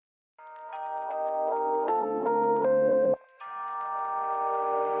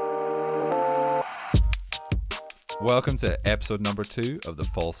Welcome to episode number 2 of the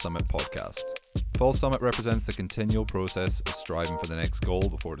Fall Summit podcast. Fall Summit represents the continual process of striving for the next goal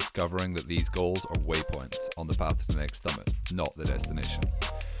before discovering that these goals are waypoints on the path to the next summit, not the destination.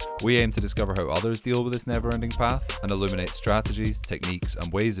 We aim to discover how others deal with this never-ending path and illuminate strategies, techniques,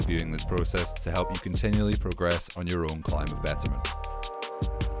 and ways of viewing this process to help you continually progress on your own climb of betterment.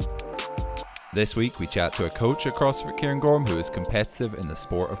 This week, we chat to a coach at CrossFit Cairngorm who is competitive in the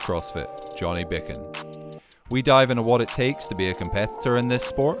sport of CrossFit, Johnny Bicken. We dive into what it takes to be a competitor in this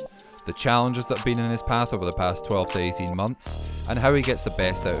sport, the challenges that have been in his path over the past 12 to 18 months, and how he gets the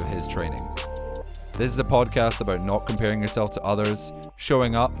best out of his training. This is a podcast about not comparing yourself to others,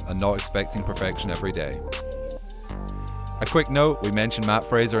 showing up, and not expecting perfection every day. A quick note, we mentioned Matt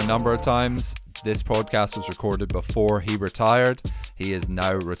Fraser a number of times. This podcast was recorded before he retired. He is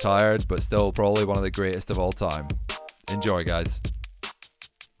now retired, but still probably one of the greatest of all time. Enjoy, guys.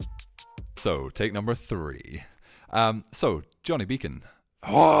 So, take number 3. Johnny Beacon.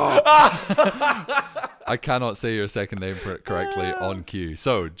 I cannot say your second name correctly on cue.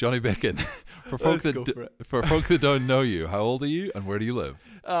 So, Johnny Beacon, for folk that don't know you, how old are you and where do you live?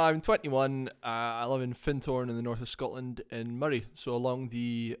 I'm 21. I live in Fintorn in the north of Scotland in Murray, so along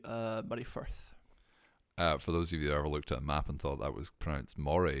the Murray Firth. For those of you that ever looked at a map and thought that was pronounced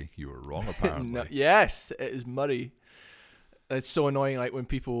Moray, you were wrong apparently. No, yes, it is Murray. It's so annoying, like when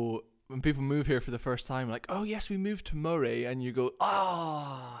people move here for the first time, like, oh yes, we moved to Moray, and you go,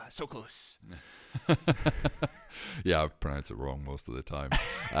 so close. Yeah, I pronounce it wrong most of the time.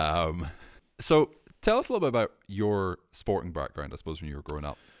 So tell us a little bit about your sporting background, I suppose, when you were growing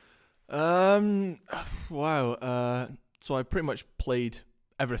up. Wow. So I pretty much played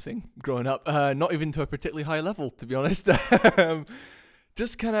everything growing up, not even to a particularly high level, to be honest.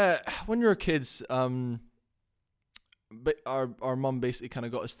 Just kind of, when we were kids, but our mum basically kind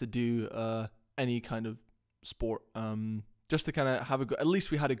of got us to do any kind of sport, just to kind of have a go. At least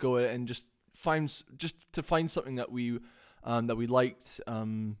we had a go at it and just find something that we liked.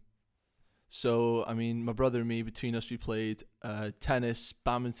 So I mean, my brother and me, between us, we played tennis,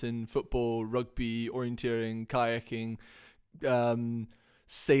 badminton, football, rugby, orienteering, kayaking,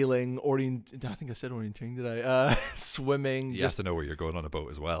 sailing, I think I said orienteering, did I? Swimming. You have to know where you're going on a boat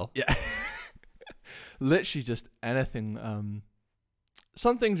as well. Yeah. Literally just anything.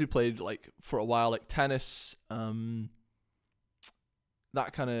 Some things we played like for a while, like tennis. That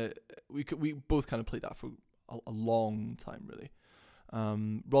kind of we both kind of played that for a long time, really.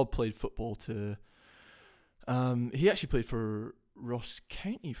 Rob played football to. He actually played for Ross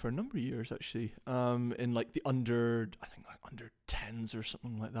County for a number of years, actually. In like the under 10s or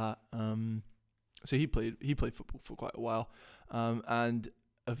something like that. So he played football for quite a while, and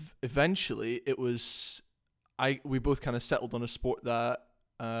eventually it was we both kind of settled on a sport that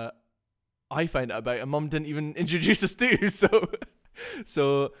I found out about and Mum didn't even introduce us to.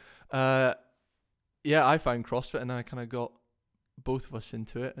 So yeah, I found CrossFit and I kind of got both of us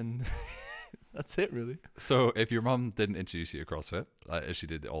into it, and that's it really. So if your mum didn't introduce you to CrossFit, as she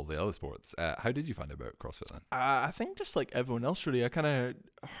did all the other sports, how did you find out about CrossFit then? I think just like everyone else really, I kind of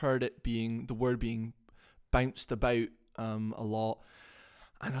heard the word being bounced about a lot.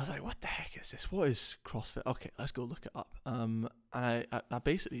 And I was like, what the heck is this? What is CrossFit? Okay, let's go look it up. And I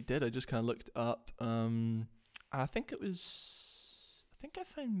basically did. I just kind of looked it up. And I think I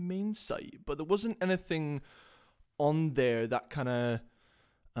found main site, but there wasn't anything on there that kind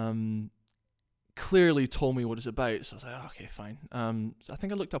of clearly told me what it's about. So I was like, okay, fine. So I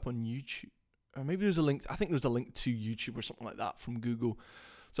think I looked up on YouTube, or maybe there's a link. I think there was a link to YouTube or something like that from Google.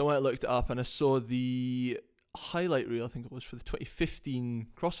 So I looked it up and I saw the highlight reel, I think it was, for the 2015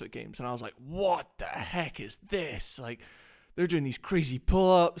 CrossFit Games, and I was like, what the heck is this? Like, they're doing these crazy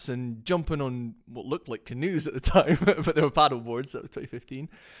pull-ups and jumping on what looked like canoes at the time, but they were paddle boards. That was 2015,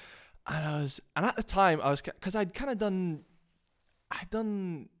 and at the time I was, because I'd done I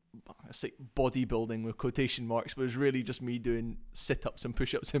say bodybuilding with quotation marks, but it was really just me doing sit-ups and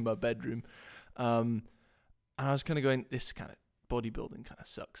push-ups in my bedroom, and I was kind of going, this kind of bodybuilding kind of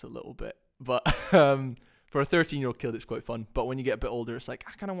sucks a little bit, but for a 13-year-old kid, it's quite fun. But when you get a bit older, it's like,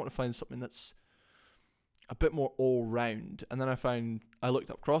 I kind of want to find something that's a bit more all-round. And then I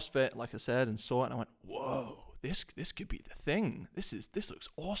looked up CrossFit, like I said, and saw it, and I went, whoa, this could be the thing. This looks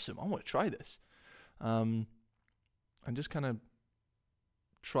awesome. I want to try this. And just kind of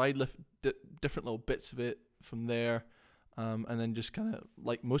tried different little bits of it from there. And then just kind of,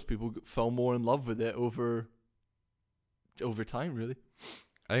 like most people, fell more in love with it over time, really.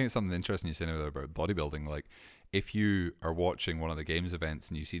 I think it's something interesting you said about bodybuilding. Like, if you are watching one of the games events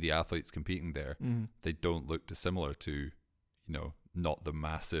and you see the athletes competing there, they don't look dissimilar to, not the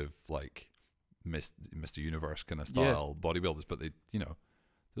massive, like, Mr. Universe kind of style bodybuilders, but they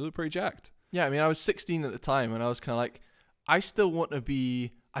look pretty jacked. Yeah, I mean, I was 16 at the time, and I was kind of like, I still want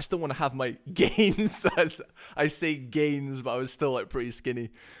to have my gains. I say gains, but I was still like pretty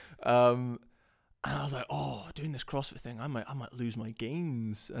skinny. And I was like, oh, doing this CrossFit thing, I might lose my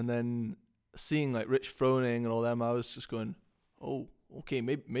gains. And then seeing like Rich Froning and all them, I was just going, oh, okay,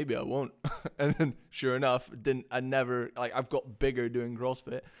 maybe I won't. And then sure enough, I've got bigger doing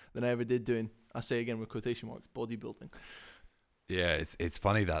CrossFit than I ever did doing, I say again with quotation marks, bodybuilding. Yeah, it's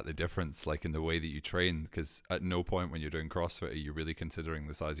funny that the difference, like in the way that you train, because at no point when you're doing CrossFit are you really considering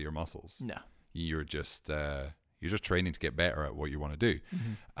the size of your muscles. No, you're just training to get better at what you want to do,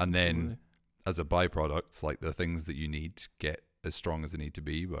 and then Absolutely. as a byproduct, like the things that you need get as strong as they need to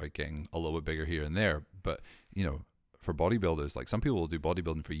be by getting a little bit bigger here and there. But for bodybuilders, like some people will do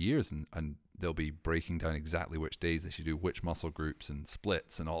bodybuilding for years and they'll be breaking down exactly which days they should do which muscle groups and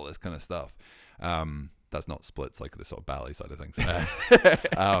splits and all this kind of stuff. That's not splits like the sort of ballet side of things.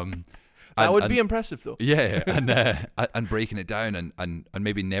 That would be impressive though. Yeah, and breaking it down and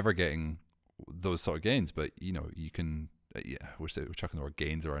maybe never getting those sort of gains, but you can. We're chucking the word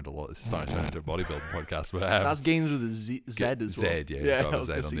gains around a lot. This is starting to turn into a bodybuilding podcast, but that's gains with a Z as well. Z, yeah, I was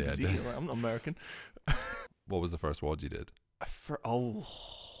Z gonna on the say end. Z. Like, I'm not American. What was the first WOD you did? Man,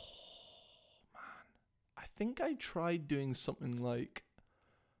 I think I tried doing something like,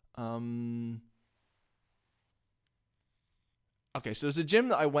 okay, so there's a gym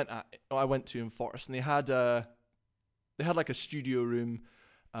that I went to in Forest, and they had like a studio room,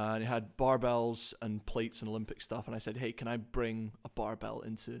 and they had barbells and plates and Olympic stuff. And I said, hey, can I bring a barbell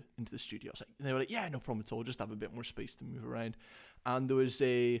into the studio? And they were like, yeah, no problem at all. Just have a bit more space to move around. And there was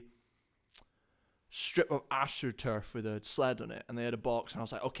a strip of AstroTurf with a sled on it, and they had a box, and I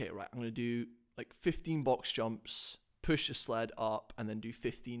was like, okay, right, I'm going to do like 15 box jumps, push the sled up, and then do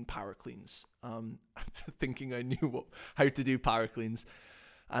 15 power cleans, thinking I knew how to do power cleans.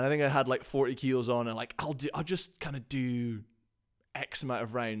 And I think I had like 40 kilos on, and like I'll just kind of do X amount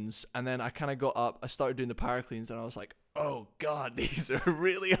of rounds. And then I kind of got up, I started doing the power cleans, and I was like, oh god, these are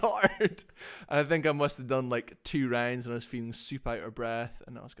really hard. And I think I must have done like 2 rounds, and I was feeling super out of breath,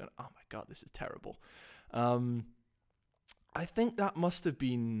 and I was going, oh my god, this is terrible. I think that must have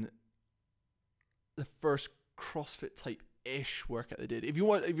been the first CrossFit type ish workout I did. If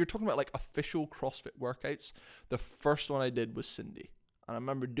you're talking about like official CrossFit workouts, the first one I did was Cindy, and I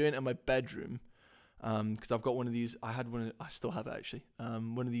remember doing it in my bedroom, because I've got one of these. I still have it actually.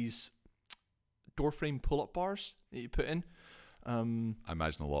 One of these door frame pull-up bars that you put in. I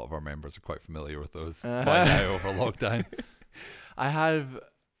imagine a lot of our members are quite familiar with those by now over lockdown. I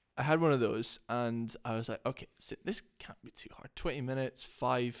had one of those, and I was like, okay, so this can't be too hard. 20 minutes,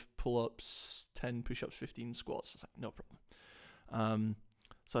 5 pull-ups, 10 push-ups, 15 squats. I was like, no problem.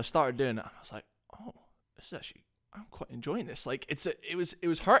 So I started doing it, and I was like, oh, I'm quite enjoying this. Like it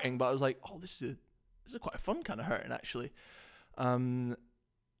was hurting, but I was like, oh, this is quite a fun kind of hurting actually.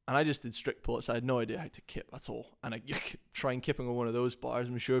 And I just did strict pull-ups. I had no idea how to kip at all. And you could try and kipping on one of those bars.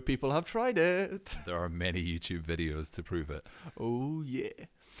 I'm sure people have tried it. There are many YouTube videos to prove it. Oh yeah.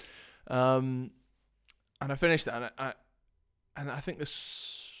 And I finished it, and I think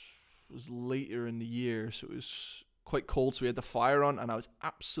this was later in the year, so it was quite cold. So we had the fire on, and I was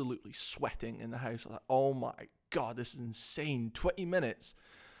absolutely sweating in the house. I was like, oh my god, this is insane. 20 minutes.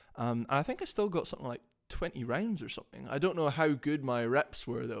 And I think I still got something like 20 rounds or something. I don't know how good my reps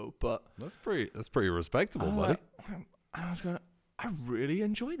were though, but that's pretty respectable, buddy. And I was going, I really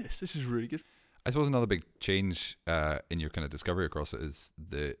enjoy this. This is really good. I suppose another big change in your kind of discovery across it is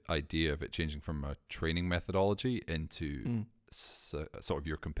the idea of it changing from a training methodology into sort of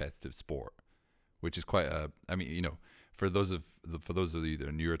your competitive sport, which is quite for those of you that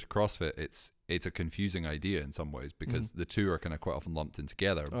are newer to CrossFit, it's a confusing idea in some ways because the two are kind of quite often lumped in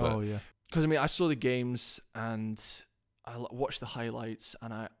together. Oh yeah, because I mean I saw the games and I watched the highlights,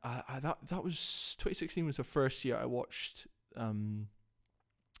 and I that was 2016 was the first year I watched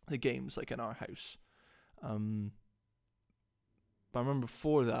the games like in our house. But I remember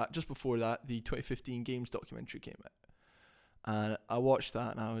just before that, the 2015 games documentary came out, and I watched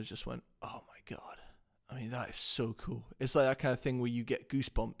that, and I was just went, oh my god. I mean, that is so cool. It's like that kind of thing where you get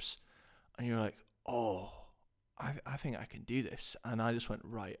goosebumps and you're like, oh, I think I can do this. And I just went,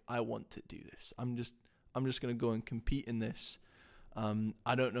 right, I want to do this. I'm just going to go and compete in this.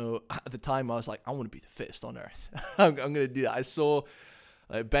 I don't know. At the time, I was like, I want to be the fittest on earth. I'm going to do that. I saw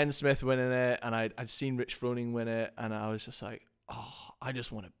like Ben Smith winning it, and I'd seen Rich Froning win it, and I was just like, oh, I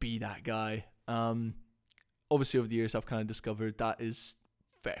just want to be that guy. Obviously, over the years, I've kind of discovered that is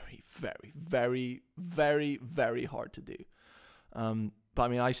very, very, very, very, very hard to do. But I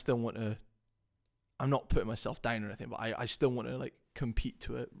mean, I still want to I'm not putting myself down or anything, but I still want to like compete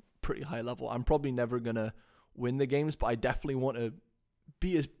to a pretty high level. I'm probably never gonna win the games, but I definitely want to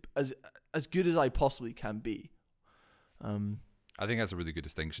be as good as I possibly can be. I think that's a really good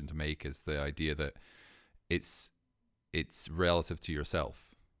distinction to make, is the idea that it's relative to yourself.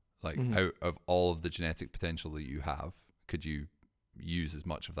 Like, out of all of the genetic potential that you have, could you use as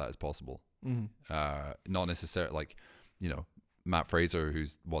much of that as possible? Not necessarily, like, you know, Matt Fraser,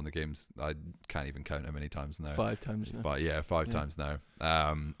 who's won the games, I can't even count how many times now. 5 times now. Five times now.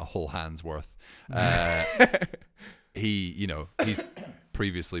 A whole hand's worth. He's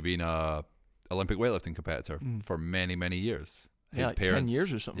previously been a Olympic weightlifting competitor for many, many years. His like parents, 10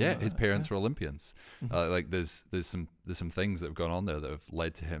 years or something. Yeah, like his that. parents were Olympians. Like there's some things that have gone on there that have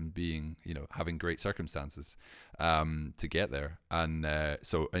led to him being, you know, having great circumstances to get there. And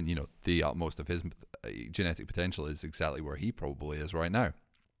you know, the utmost of his genetic potential is exactly where he probably is right now,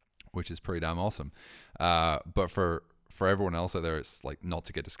 which is pretty damn awesome. But for everyone else out there, it's like not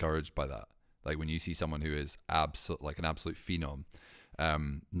to get discouraged by that. Like when you see someone who is an absolute phenom,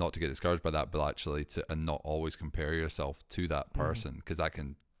 not to get discouraged by that, but actually and not always compare yourself to that person, because that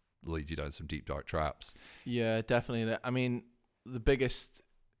can lead you down some deep dark traps. Yeah, definitely. I mean, the biggest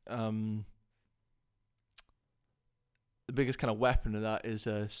kind of weapon of that is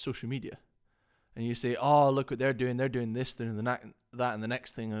social media. And you say, oh, look what they're doing this, they're doing that, and the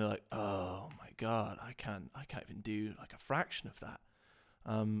next thing, and they're like, oh my God, I can't even do like a fraction of that.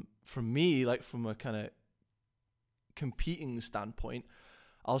 For me, like from a kind of competing standpoint,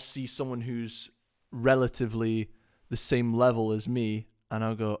 I'll see someone who's relatively the same level as me, and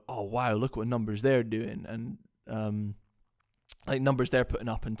I'll go, oh wow, look what numbers they're doing, and like numbers they're putting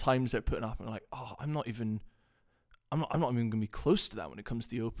up and times they're putting up, and I'm like, oh, I'm not even gonna be close to that when it comes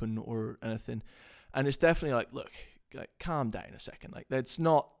to the open or anything. And it's definitely like, look, like calm down a second. Like that's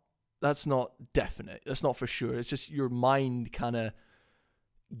not definite. That's not for sure. It's just your mind kind of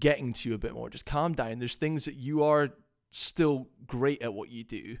getting to you a bit more. Just calm down. There's things that you are still great at what you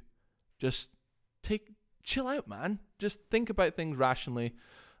do. Just chill out, man. Just think about things rationally,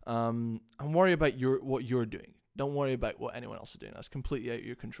 and worry about what you're doing. Don't worry about what anyone else is doing. That's completely out of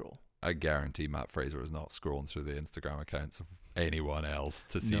your control. I guarantee Matt Fraser is not scrolling through the Instagram accounts of anyone else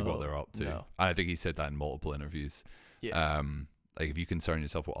to see what they're up to. No. And I think he said that in multiple interviews. Yeah. Like if you concern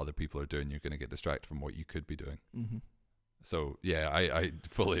yourself with what other people are doing, you're going to get distracted from what you could be doing. So yeah, I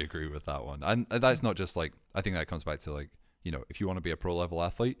fully agree with that one. And that's not just like, I think that comes back to like, you know, if you want to be a pro level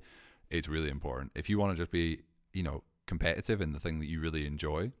athlete, it's really important. If you want to just be, you know, competitive in the thing that you really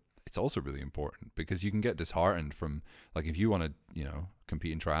enjoy, it's also really important, because you can get disheartened from, like, if you want to, you know,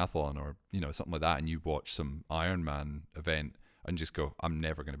 compete in triathlon or, you know, something like that, and you watch some Ironman event and just go, I'm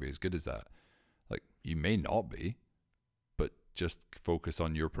never going to be as good as that. Like, you may not be, but just focus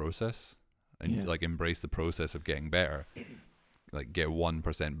on your process and like embrace the process of getting better. Like get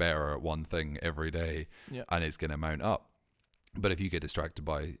 1% better at one thing every day, and it's going to mount up. But if you get distracted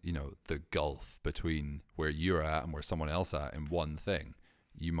by, you know, the gulf between where you're at and where someone else at in one thing,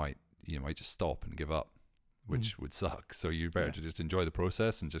 you might just stop and give up, which would suck. So you're better to just enjoy the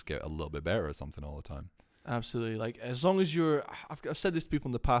process and just get a little bit better at something all the time. Absolutely. Like as long as I've said this to people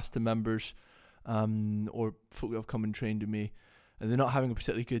in the past, to members, or folk who have come and trained with me, and they're not having a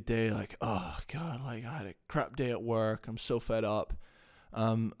particularly good day, like, oh God, like I had a crap day at work, I'm so fed up.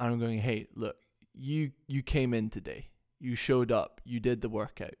 And I'm going, hey, look, you came in today, you showed up, you did the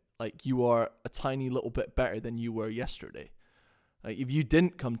workout. Like you are a tiny little bit better than you were yesterday. Like if you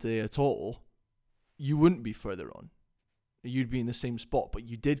didn't come today at all, you wouldn't be further on. You'd be in the same spot, but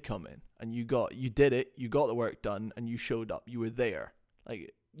you did come in and you did it, you got the work done, and you showed up, you were there.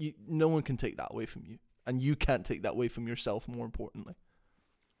 Like no one can take that away from you, and you can't take that away from yourself, more importantly.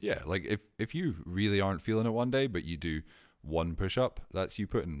 Yeah, like if you really aren't feeling it one day, but you do one push-up, that's you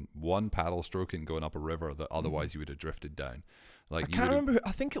putting one paddle stroke in going up a river that otherwise you would have drifted down. Like I can't remember.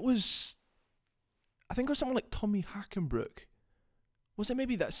 I think it was someone like Tommy Hackenbrook. Was it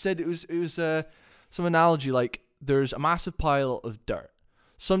maybe that said it was some analogy like there's a massive pile of dirt.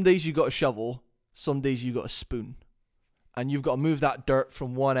 Some days you got a shovel, some days you got a spoon, and you've got to move that dirt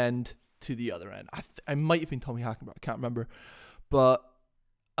from one end to the other end. I might have been Tommy Hackenbrook, I can't remember, but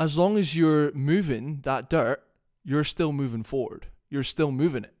as long as you're moving that dirt, you're still moving forward. You're still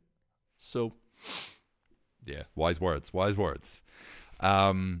moving it. So, yeah, wise words.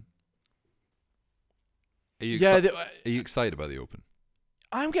 Are you excited about the Open?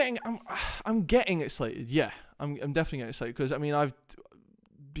 I'm getting excited. Yeah, I'm definitely getting excited because I mean I've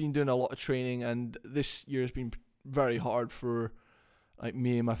been doing a lot of training, and this year has been very hard for like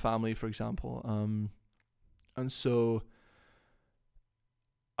me and my family, for example. And so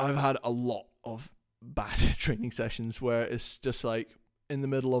I've had a lot of bad training sessions where it's just like in the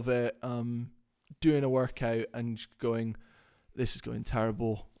middle of it, doing a workout and just going, this is going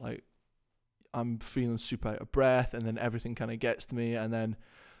terrible. Like, I'm feeling super out of breath, and then everything kind of gets to me, and then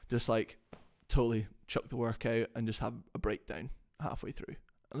just like totally chuck the workout and just have a breakdown halfway through.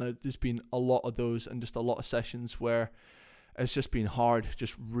 And there's been a lot of those, and just a lot of sessions where it's just been hard,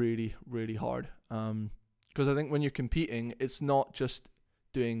 just really, really hard. Because I think when you're competing, it's not just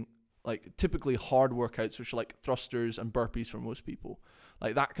doing like typically hard workouts, which are like thrusters and burpees for most people,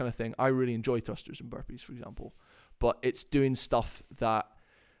 like that kind of thing. I really enjoy thrusters and burpees, for example, but it's doing stuff that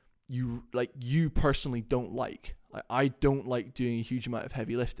you personally don't like. Like, I don't like doing a huge amount of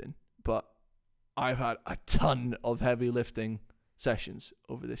heavy lifting, but I've had a ton of heavy lifting sessions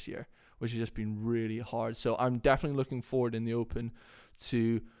over this year, which has just been really hard. So I'm definitely looking forward in the Open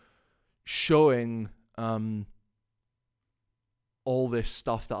to showing all this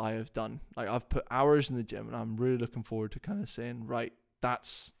stuff that I have done. Like, I've put hours in the gym, and I'm really looking forward to kind of saying, right,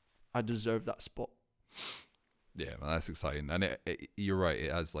 I deserve that spot. Yeah, man, that's exciting. And you're right.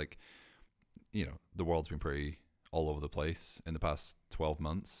 It has, like, you know, the world's been pretty all over the place in the past 12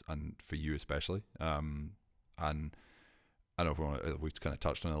 months, and for you especially. And I don't know if we've kind of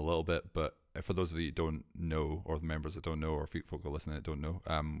touched on it a little bit, but for those of you who don't know, or the members that don't know, or folk listening that don't know,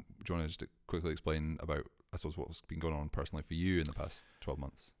 do you want to just quickly explain about, I suppose, what's been going on personally for you in the past 12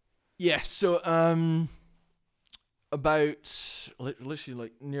 months? Yes, so about literally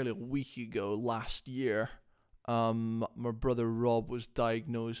like nearly a week ago last year, my brother Rob was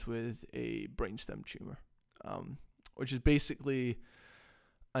diagnosed with a brainstem tumor, which is basically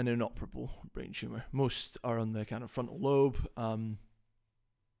an inoperable brain tumor. Most are on the kind of frontal lobe.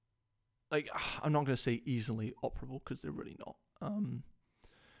 Like, I'm not going to say easily operable, because they're really not.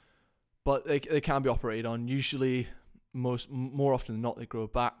 But they can be operated on. Usually, more often than not, they grow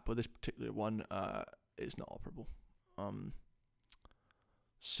back. But this particular one is not operable.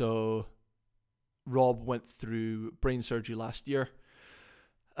 So Rob went through brain surgery last year.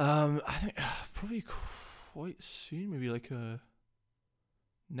 I think probably quite soon, maybe like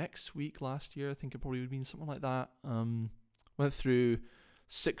next week last year. I think it probably would have been something like that. Went through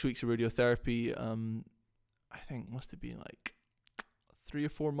 6 weeks of radiotherapy. I think must have been like 3 or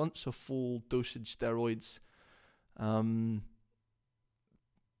 4 months of full dosage steroids.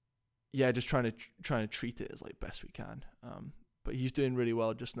 Yeah, just trying to treat it as like best we can. But he's doing really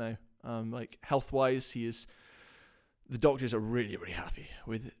well just now. Like, health wise, the doctors are really, really happy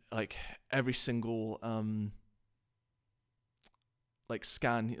with like every single like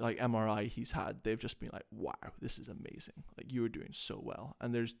scan, like MRI he's had. They've just been like, wow, this is amazing. Like, you are doing so well.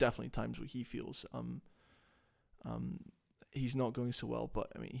 And there's definitely times where he feels he's not going so well,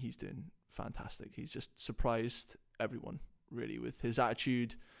 but I mean, he's doing fantastic. He's just surprised everyone really with his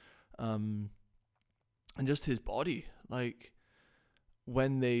attitude, and just his body. Like,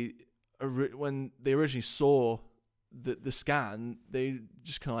 when they originally saw the scan, they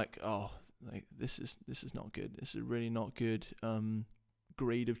just kind of like, oh, like this is not good. This is really not good.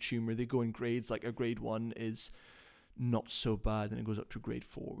 Grade of tumor. They go in grades. Like, a grade 1 is not so bad, and it goes up to grade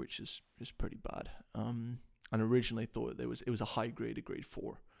 4, which is pretty bad. And originally thought it was a high grade, a grade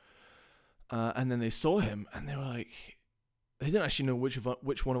 4. And then they saw him, and they were like, they didn't actually know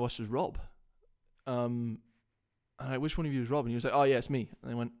which one of us was Rob. And which one of you is Rob? And he was like, oh yeah, it's me. And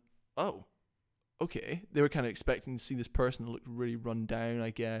they went, oh, okay. They were kind of expecting to see this person that looked really run down,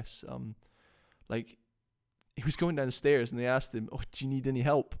 I guess. Like, he was going downstairs, and they asked him, oh, do you need any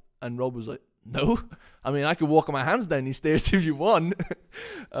help? And Rob was like, no. I mean, I could walk on my hands down these stairs if you want.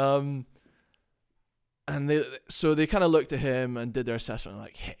 And they kind of looked at him and did their assessment,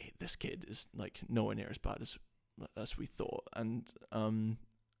 like, hey, this kid is like nowhere near as bad as we thought. And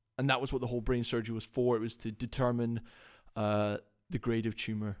that was what the whole brain surgery was for. It was to determine the grade of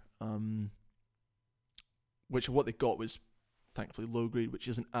tumor, which what they got was thankfully low grade, which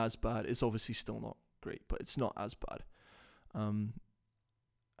isn't as bad. It's obviously still not great, but it's not as bad. And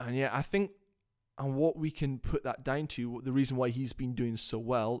yeah, I think, and what we can put that down to, the reason why he's been doing so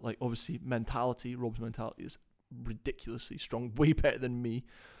well, like, obviously mentality, Rob's mentality is ridiculously strong, way better than me.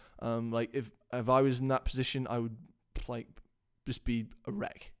 Like, if I was in that position, I would like just be a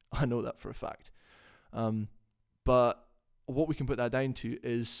wreck. I know that for a fact. But what we can put that down to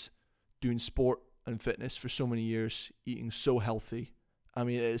is doing sport and fitness for so many years, eating so healthy. I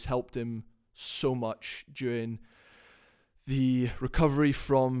mean, it has helped him so much during the recovery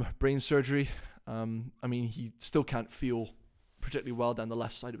from brain surgery. I mean, he still can't feel particularly well down the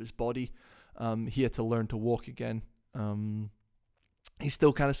left side of his body. He had to learn to walk again. He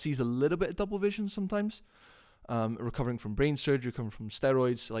still kind of sees a little bit of double vision sometimes. recovering from brain surgery, recovering from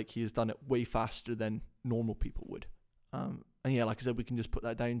steroids. Like, he has done it way faster than normal people would. And yeah, like I said, we can just put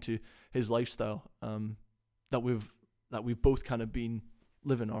that down to his lifestyle that we've both kind of been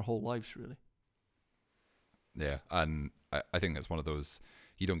living our whole lives, really. Yeah, and I think that's one of those,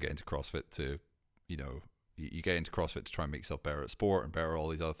 you don't get into CrossFit to, you get into CrossFit to try and make yourself better at sport and better at all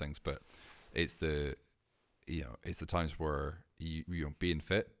these other things, but it's the times where you being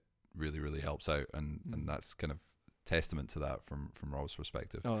fit really, really helps out, and that's kind of testament to that from Rob's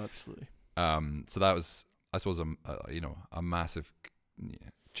perspective. Oh, absolutely. So that was, I suppose, a massive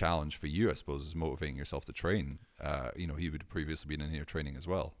challenge for you, I suppose, is motivating yourself to train. He would have previously been in here training as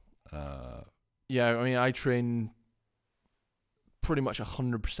well. Yeah, I mean, I train pretty much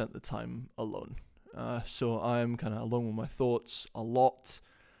 100% of the time alone. So I'm kind of alone with my thoughts a lot.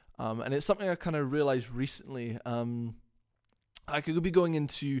 And it's something I kind of realized recently. I could be going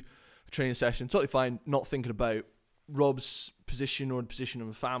into a training session, totally fine, not thinking about Rob's position or the position of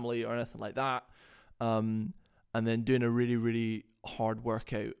a family or anything like that. And then doing a really, really hard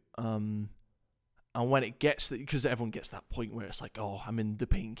workout. And when it gets, because everyone gets that point where it's like, oh, I'm in the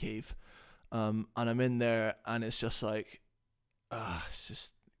pain cave. And I'm in there and it's just like, it's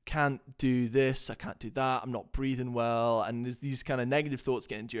just, can't do this, I can't do that, I'm not breathing well, and there's these kind of negative thoughts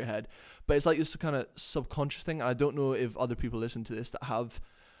get into your head. But it's like this kind of subconscious thing. I don't know if other people listen to this that have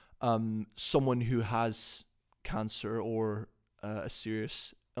someone who has cancer or a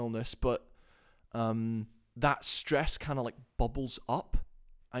serious illness, but that stress kind of like bubbles up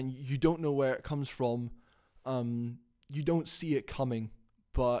and you don't know where it comes from. You don't see it coming,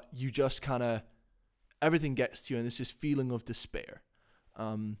 but you just kind of, everything gets to you and there's this feeling of despair.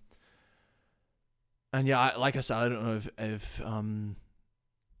 And yeah, like I said, I don't know if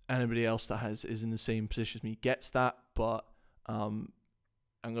anybody else that is in the same position as me gets that, but I'm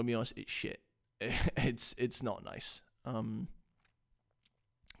gonna be honest, it's shit. It's not nice. 'Cause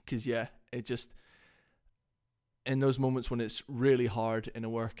yeah, it just, in those moments when it's really hard in a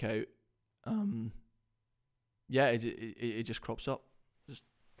workout, yeah, it just crops up. There's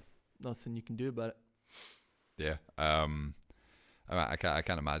nothing you can do about it. Yeah. I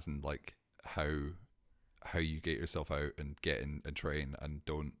can't imagine like how you get yourself out and get in and train and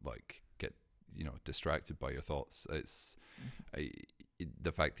don't like get distracted by your thoughts. It's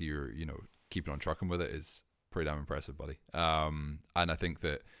the fact that you're keeping on trucking with it is pretty damn impressive, buddy. And I think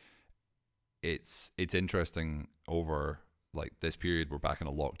that it's interesting over like this period. We're back in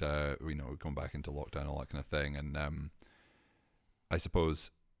a lockdown, we're going back into lockdown, all that kind of thing, and I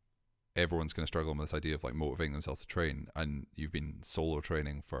suppose everyone's going to struggle with this idea of like motivating themselves to train, and you've been solo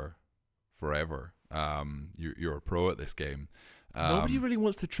training for forever. You're a pro at this game. Nobody really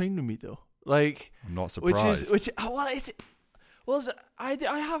wants to train with me though. Like, I'm not surprised.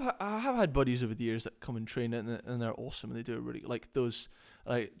 I have had buddies over the years that come and train and they're awesome and they do it really, like those,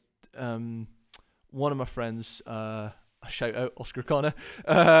 like one of my friends, a shout out Oscar Connor,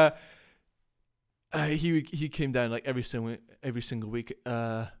 he came down like every single week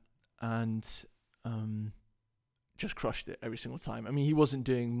and just crushed it every single time. I mean, he wasn't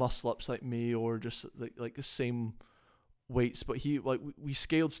doing muscle ups like me or just like the same weights, but we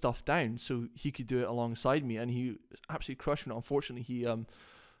scaled stuff down so he could do it alongside me, and he absolutely crushed it. Unfortunately, he has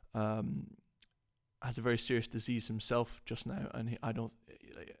a very serious disease himself just now, and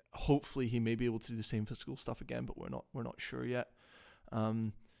hopefully he may be able to do the same physical stuff again, but we're not sure yet.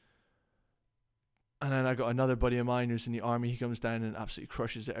 And then I got another buddy of mine who's in the army. He comes down and absolutely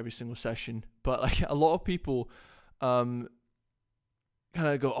crushes it every single session. But like a lot of people kind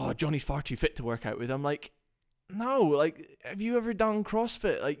of go, oh, Johnny's far too fit to work out with. I'm like, no, like, have you ever done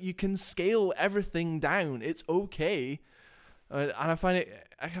CrossFit? Like, you can scale everything down. It's okay. And I find it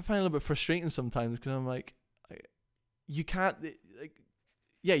a little bit frustrating sometimes because I'm like, you can't, like,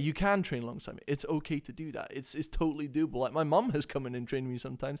 yeah, you can train alongside me. It's okay to do that. It's totally doable. Like, my mum has come in and trained me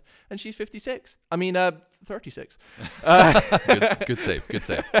sometimes, and she's 56. I mean, 36. Good save.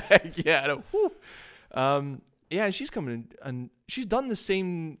 Yeah, I know. Whew. Yeah, and she's coming in, and she's done the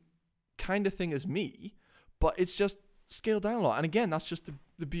same kind of thing as me, but it's just scaled down a lot. And again, that's just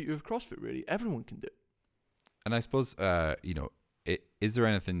the beauty of CrossFit, really. Everyone can do it. And I suppose, is there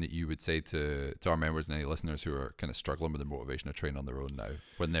anything that you would say to our members and any listeners who are kind of struggling with the motivation to train on their own now,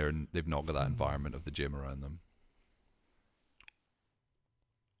 when they've not got that environment of the gym around them?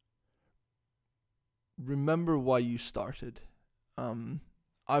 Remember why you started.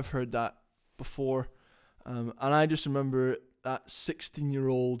 I've heard that before, and I just remember that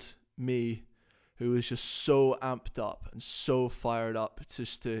 16-year-old me who was just so amped up and so fired up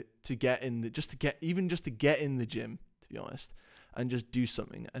just to get in to get in the gym, to be honest, and just do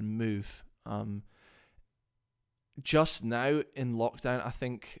something and move. just now in lockdown, I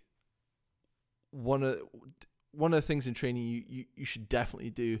think one of the things in training you should definitely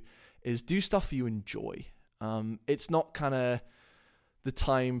do is do stuff you enjoy. It's not kind of the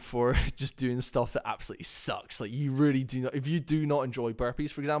time for just doing stuff that absolutely sucks. Like, you really do not, if you do not enjoy burpees,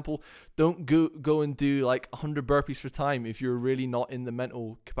 for example, don't go and do like 100 burpees for time if you're really not in the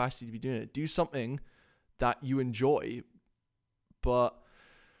mental capacity to be doing it. Do something that you enjoy, but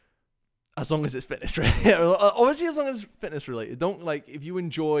as long as it's fitness related. Obviously, as long as it's fitness related. Don't, like, if you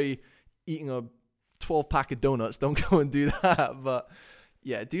enjoy eating a 12 pack of donuts, don't go and do that. But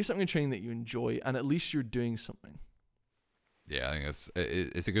yeah, do something in training that you enjoy, and at least you're doing something. Yeah, I think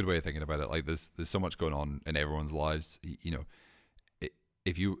it's a good way of thinking about it. Like, there's so much going on in everyone's lives. You know,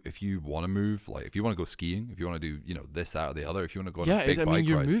 if you want to move, like if you want to go skiing, if you want to do, you know, this, that, or the other, if you want to go on a big bike ride,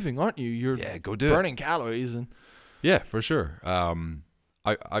 you're moving, aren't you? You're go do burning calories and for sure.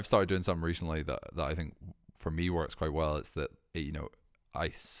 I've started doing something recently that I think for me works quite well. It's that, you know, I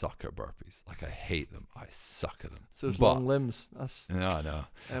suck at burpees. Like, I hate them. I suck at them. So it's long limbs. That's no.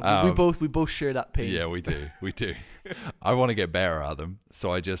 We both share that pain. Yeah, we do. I want to get better at them.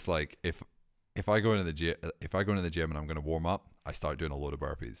 So I just, like, if I go into the gym and I'm going to warm up, I start doing a load of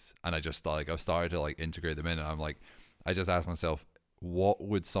burpees, and I just, like, I've started to, like, integrate them in, and I'm like, I just ask myself, what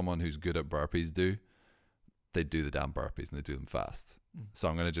would someone who's good at burpees do? They do the damn burpees, and they do them fast. So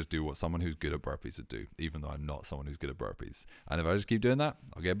I'm going to just do what someone who's good at burpees would do, even though I'm not someone who's good at burpees. And if I just keep doing that,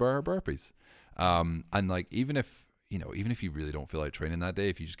 I'll get better at burpees. And, like, even if you really don't feel like training that day,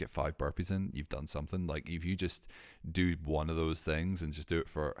 if you just get 5 burpees in, you've done something. Like, if you just do one of those things and just do it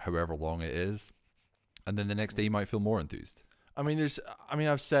for however long it is, and then the next day you might feel more enthused.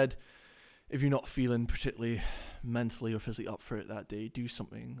 I've said, if you're not feeling particularly mentally or physically up for it that day, do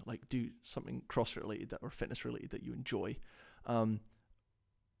something CrossFit related or fitness related that you enjoy. But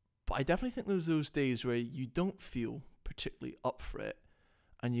I definitely think there's those days where you don't feel particularly up for it,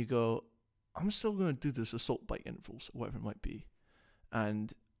 and you go, I'm still going to do this assault bike intervals or whatever it might be.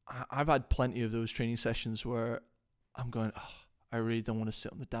 And I've had plenty of those training sessions where I'm going, I really don't want to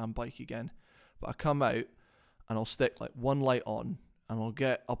sit on the damn bike again. But I come out and I'll stick like one light on, and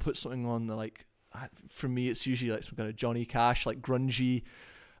I'll put something on, like, for me it's usually like some kind of Johnny Cash, like grungy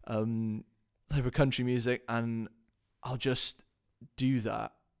type of country music, and I'll just do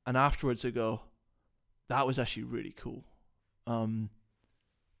that. And afterwards I go, that was actually really cool.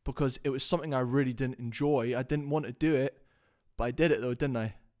 Because it was something I really didn't enjoy. I didn't want to do it, but I did it though, didn't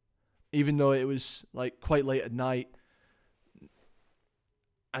I? Even though it was like quite late at night.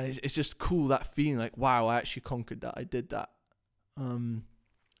 And it's just cool, that feeling like, wow, I actually conquered that. I did that.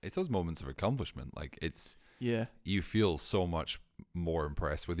 It's those moments of accomplishment. Like, yeah, you feel so much more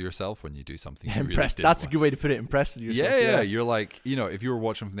impressed with yourself when you do something. Yeah, you impressed. Really That's a good way to put it. Impressed with yourself. Yeah. You're like, you know, if you were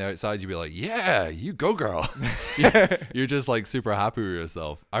watching from the outside, you'd be like, yeah, you go, girl. You're just like super happy with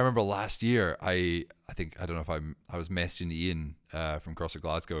yourself. I remember last year, I don't know if I was messaging Ian from CrossFit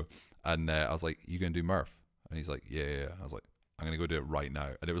Glasgow, and I was like, you gonna do Murph? And he's like, yeah. I was like, I'm going to go do it right now.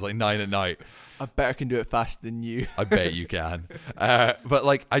 And it was like 9 p.m. I bet I can do it faster than you. I bet you can. But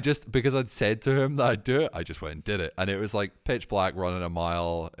like, because I'd said to him that I'd do it, I just went and did it. And it was like pitch black running a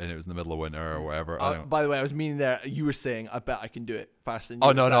mile, and it was in the middle of winter or whatever. By the way, I was meaning there, you were saying, I bet I can do it faster than you.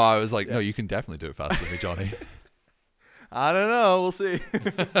 Oh, no. I was like, no, you can definitely do it faster than me, Johnny. I don't know. We'll see.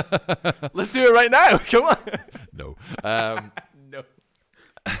 Let's do it right now. Come on. No. No.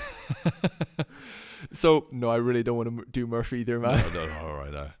 So no, I really don't want to do Murphy either, man. No, all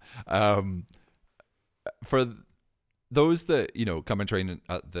right now. For those that, you know, come and train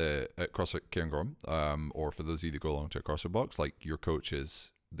at CrossFit Cairngorm, or for those of you that go along to a CrossFit box, like, your coach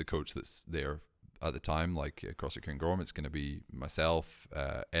is the coach that's there at the time. Like, CrossFit Cairngorm, it's going to be myself,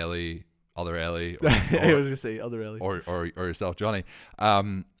 Ellie, other Ellie. I was going to say other Ellie, or yourself, Johnny.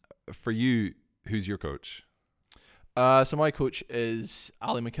 For you, who's your coach? So my coach is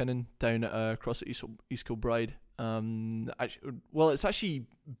Ali McKinnon down at CrossFit East Kilbride. It's actually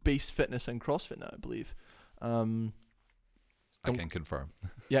base fitness and CrossFit now, I believe. I can confirm.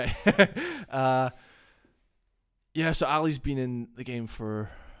 Yeah. So Ali's been in the game for,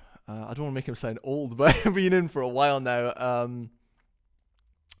 I don't want to make him sound old, but been in for a while now.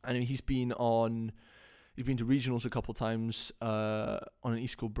 And he's been to regionals a couple of times on an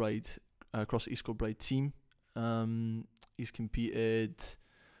East Kilbride, CrossFit East Kilbride team. He's competed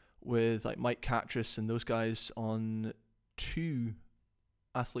with like Mike Catras and those guys on 2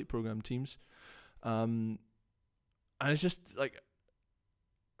 athlete program teams, and it's just like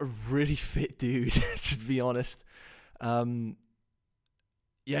a really fit dude, to be honest.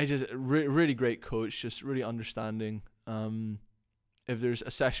 Just really great coach, just really understanding. if there's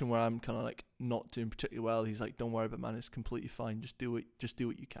a session where I'm kind of like not doing particularly well, he's like, "Don't worry about it, man. It's completely fine. Just do what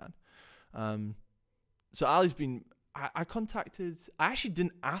you can." So Ali's been. I actually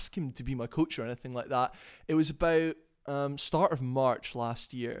didn't ask him to be my coach or anything like that. It was about start of March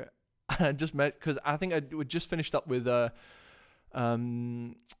last year. I just met, because I think I just finished up with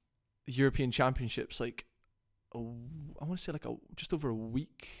European Championships, like I want to say like just over a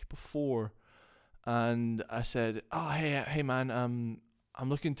week before, and I said, "Oh, hey man, I'm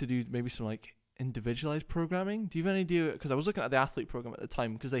looking to do maybe some like individualized programming. Do you have any idea?" Because I was looking at the athlete program at the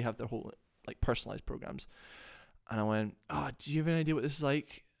time, because they have their whole like personalized programs. And I went, "Oh, do you have any idea what this is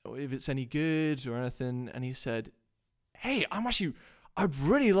like? Or if it's any good or anything?" And he said, "Hey, I'd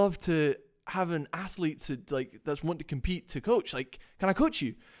really love to have an athlete that's want to compete to coach. Like, can I coach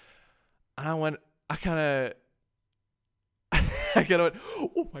you?" And I went, I kind of went,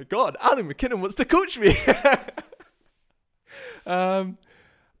 "Oh my God, Ali McKinnon wants to coach me." And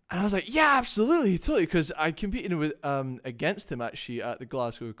I was like, "Yeah, absolutely, totally." Because I competed with against him actually at the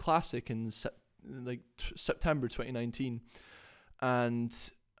Glasgow Classic in September 2019,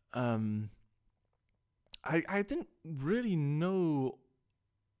 and I didn't really know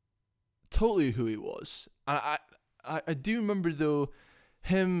totally who he was. I do remember though,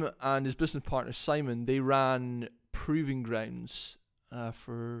 him and his business partner Simon, they ran Proving Grounds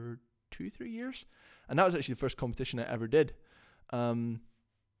for 2-3 years, and that was actually the first competition I ever did.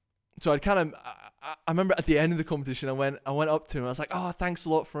 So I remember at the end of the competition, I went up to him. I was like, "Oh, thanks a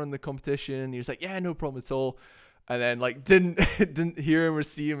lot for running the competition." He was like, "Yeah, no problem at all." And then like didn't hear him or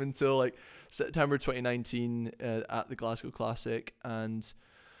see him until like September 2019 at the Glasgow Classic, and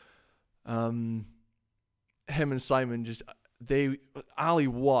him and Simon Ali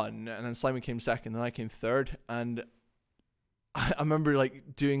won, and then Simon came second, and I came third. And I remember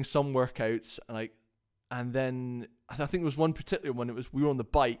like doing some workouts, like, and then I think there was one particular one. We were on the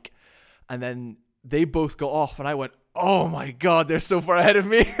bike, and then they both got off, and I went, "Oh my God, they're so far ahead of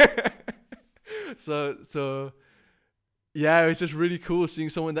me." So yeah, it was just really cool seeing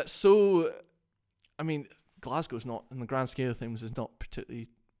someone that's so. I mean, Glasgow's not, in the grand scale of things, is not particularly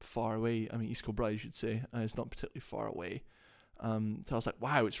far away. I mean, East Kilbride, you should say, it's not particularly far away. So I was like,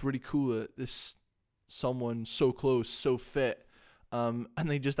 wow, it's really cool that this someone so close, so fit, and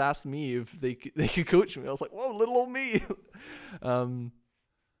they just asked me if they could coach me. I was like, whoa, little old me.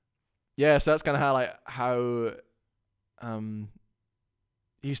 Yeah, so that's kind of how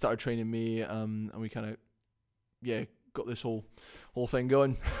he started training me, and we kind of got this whole thing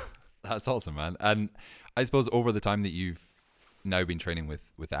going. That's awesome, man. And I suppose over the time that you've now been training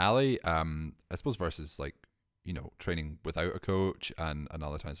with Ali, I suppose versus like, you know, training without a coach and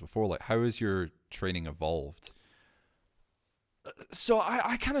other times before, like how has your training evolved? So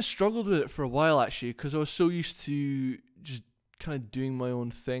I kind of struggled with it for a while actually, because I was so used to just kind of doing my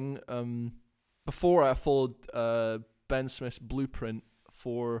own thing. Before I followed Ben Smith's blueprint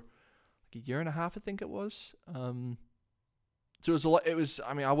for like a year and a half, I think it was. So it was a lot.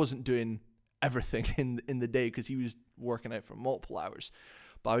 I mean, I wasn't doing everything in the day because he was working out for multiple hours,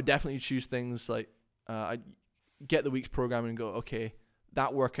 but I would definitely choose things like I'd get the week's program and go, okay,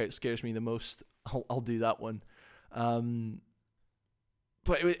 that workout scares me the most. I'll do that one.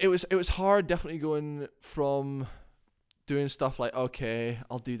 But it was hard, definitely going from doing stuff like, okay,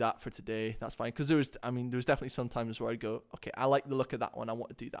 I'll do that for today. That's fine. Because there was definitely some times where I'd go, okay, I like the look of that one. I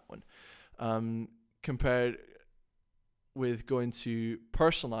want to do that one. Compared with going to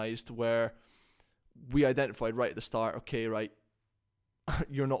personalized, where we identified right at the start, okay, right,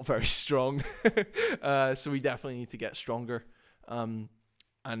 you're not very strong. So we definitely need to get stronger. And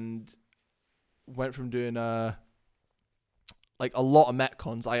went from doing like a lot of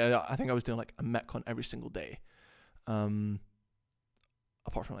Metcons. I think I was doing like a Metcon every single day. Apart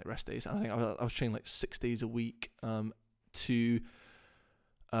from like rest days. And I think I was training like 6 days a week to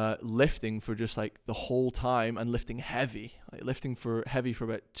lifting for just like the whole time, and lifting heavy for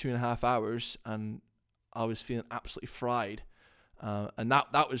about 2.5 hours, and I was feeling absolutely fried. And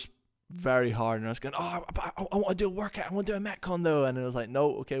that was very hard, and I was going, I want to do a workout, I want to do a Metcon though, and it was like,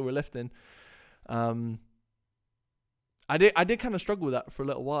 no, okay, we're lifting. I did kind of struggle with that for a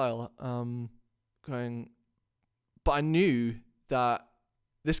little while, but I knew that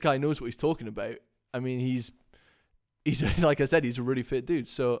this guy knows what he's talking about. I mean, he's like I said, he's a really fit dude,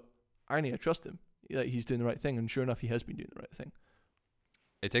 so I need to trust him. Like, he's doing the right thing, and sure enough, he has been doing the right thing.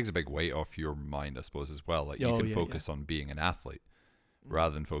 It takes a big weight off your mind, I suppose, as well. Like, you can focus on being an athlete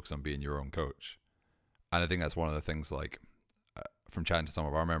rather than focus on being your own coach. And I think that's one of the things, like, from chatting to some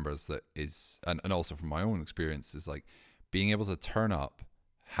of our members, that is, and also from my own experience, is like being able to turn up,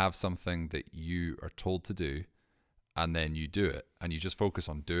 have something that you are told to do, and then you do it, and you just focus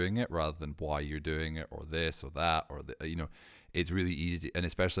on doing it rather than why you're doing it or this or that or it's really easy. And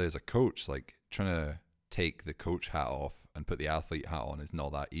especially as a coach, like trying to take the coach hat off and put the athlete hat on is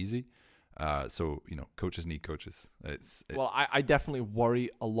not that easy. So coaches need coaches. Well, I definitely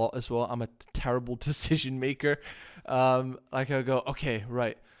worry a lot as well. I'm a terrible decision maker. Like I go, okay,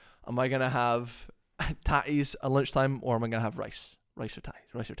 right, am I gonna have tatties at lunchtime, or am I gonna have rice or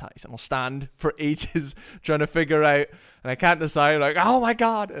tatties? And I'll stand for ages trying to figure out, and I can't decide. Like, oh my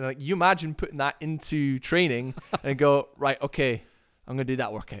god! And like, you imagine putting that into training and go, right, okay, I'm gonna do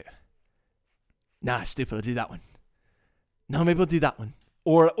that workout. Nah, stupid. I'll do that one. No, maybe I'll do that one.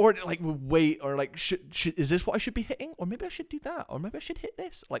 Or like wait, or like should is this what I should be hitting? Or maybe I should do that, or maybe I should hit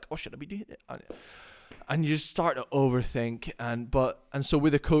this. Like, or should I be doing it? And you just start to overthink. And so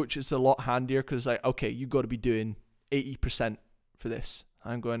with a coach, it's a lot handier because like, okay, you got to be doing 80% for this.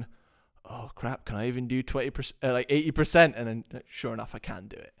 I'm going, oh crap, can I even do 20%, like 80%? And then sure enough, I can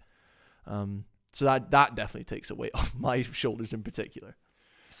do it. So that definitely takes a weight off my shoulders in particular.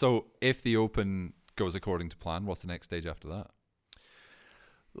 So if the Open goes according to plan, what's the next stage after that?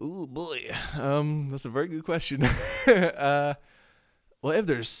 Oh boy, that's a very good question. Well, if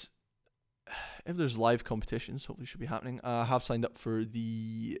there's live competitions, hopefully should be happening. I have signed up for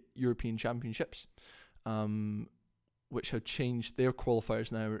the European Championships, which have changed. Their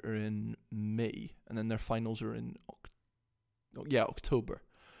qualifiers now are in May, and then their finals are in October.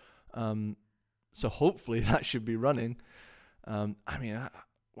 So hopefully that should be running.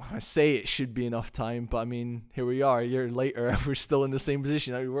 I say it should be enough time, but I mean, here we are a year later, and we're still in the same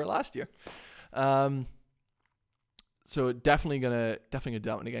position that we were last year. So definitely gonna do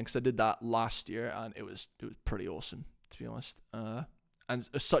that one again, because I did that last year and it was pretty awesome, to be honest. And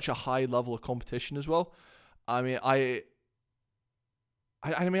it's such a high level of competition as well. I mean, I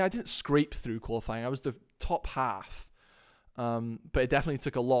didn't scrape through qualifying. I was the top half, but it definitely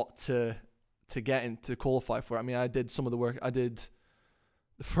took a lot to get in to qualify for it. I mean, I did some of the work. I did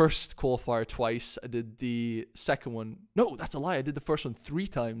the first qualifier twice. I did the second one. No, that's a lie. I did the first one 3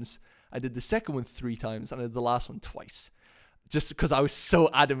 times. I did the second one 3 times, and I did the last one twice, just because I was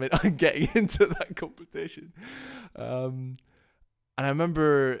so adamant on getting into that competition. And I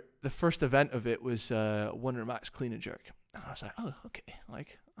remember the first event of it was Wonder Max Clean and Jerk, and I was like, oh, okay,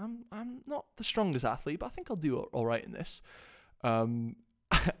 like I'm not the strongest athlete, but I think I'll do all right in this. And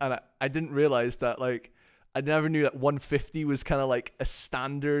I didn't realize that, like, I never knew that 150 was kind of like a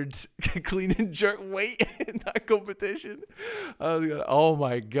standard clean and jerk weight in that competition. I was like, oh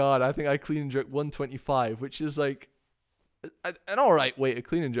my god, I think I clean and jerk 125, which is like an all right weight of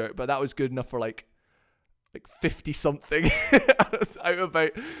clean and jerk, but that was good enough for like 50 something. Out of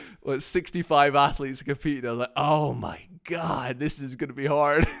about 65 athletes competing. I was like, oh my god, this is gonna be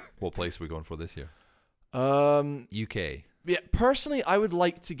hard. What place are we going for this year? UK. Yeah, personally, I would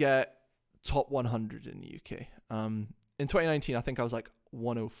like to get top 100 in the UK. In 2019, I think I was like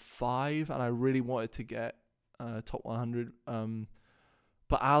 105, and I really wanted to get top 100.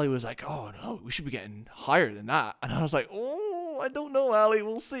 But Ali was like, "Oh no, we should be getting higher than that," and I was like, "Oh, I don't know, Ali.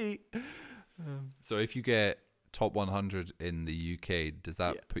 We'll see." So if you get top 100 in the UK, does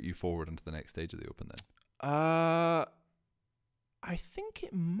that put you forward into the next stage of the Open then? I think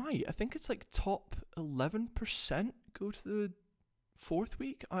it might. I think it's like top 11% go to the 4th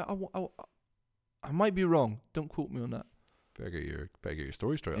week. I might be wrong. Don't quote me on that. Better get your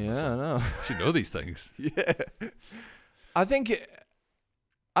story straight on this. Yeah, I know. You should know these things. Yeah. I think it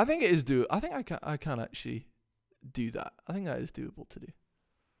is doable. I think I can actually do that. I think that is doable to do.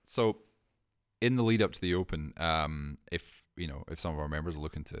 So, in the lead up to the Open, if some of our members are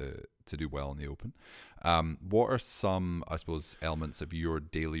looking to do well in the Open, what are some, I suppose, elements of your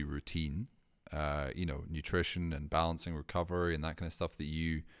daily routine? Nutrition and balancing recovery and that kind of stuff that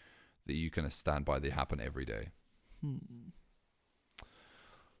you kind of stand by. They happen every day.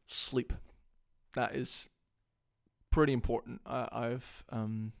 Sleep, that is pretty important. I've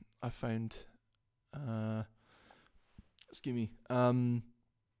found,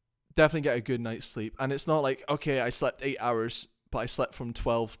 definitely get a good night's sleep. And it's not like, okay, I slept 8 hours, but I slept from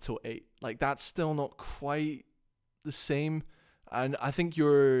 12 till 8. Like, that's still not quite the same. And I think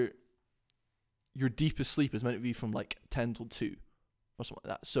your deepest sleep is meant to be from like 10 till 2 or something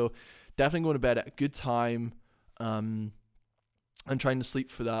like that. So definitely going to bed at a good time, and trying to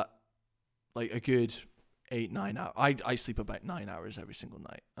sleep for that, like a good 8-9 hours. I sleep about 9 hours every single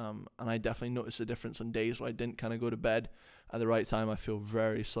night. And I definitely notice a difference on days where I didn't kind of go to bed at the right time. I feel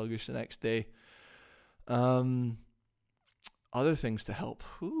very sluggish the next day. Other things to help.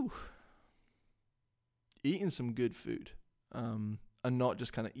 Eating some good food. And not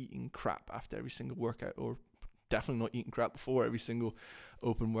just kind of eating crap after every single workout or definitely not eating crap before every single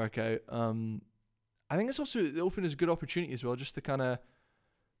open workout. I think it's also, the open is a good opportunity as well, just to kind of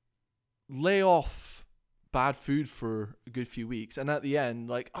lay off bad food for a good few weeks, and at the end,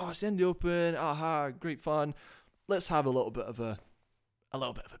 like, oh, it's in the open, aha, great fun. Let's have a little bit of a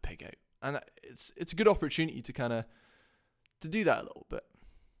pig out, and it's a good opportunity to kind of to do that a little bit.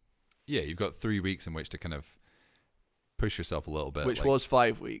 Yeah, you've got 3 weeks in which to kind of push yourself a little bit. Which was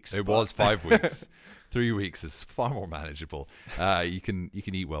 5 weeks. It was 5 weeks. 3 weeks is far more manageable. You can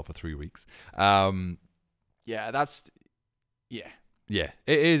eat well for 3 weeks. Yeah, that's yeah. Yeah,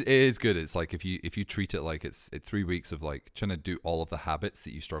 it is good. It's like if you treat it like it's 3 weeks of like trying to do all of the habits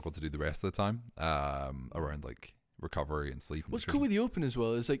that you struggle to do the rest of the time, around like recovery and sleep. And what's nutrition. cool with the open as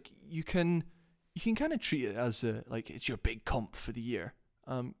well is like you can kind of treat it as like it's your big comp for the year.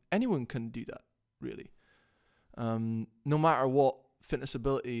 Anyone can do that, really. No matter what fitness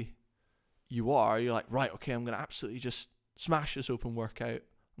ability you are, you're like, right, okay, I'm gonna absolutely just smash this open workout.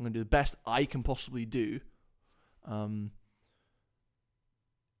 I'm gonna do the best I can possibly do.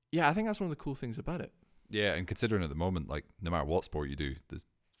 Yeah, I think that's one of the cool things about it. Yeah, and considering at the moment, like no matter what sport you do, there's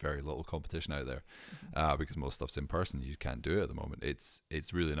very little competition out there, because most stuff's in person. You can't do it at the moment. It's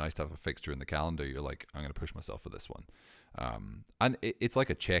really nice to have a fixture in the calendar. You're like, I'm going to push myself for this one, and it's like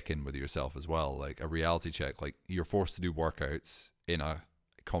a check-in with yourself as well, like a reality check. Like you're forced to do workouts in a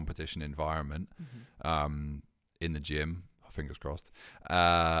competition environment, in the gym. Fingers crossed,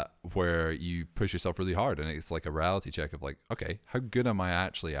 where you push yourself really hard, and it's like a reality check of like, okay, how good am I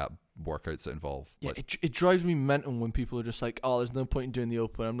actually at workouts that involve? Yeah, it drives me mental when people are just like, oh, there's no point in doing the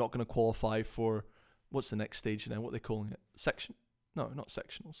open. I'm not going to qualify for what's the next stage now? What are they calling it? Section? No, not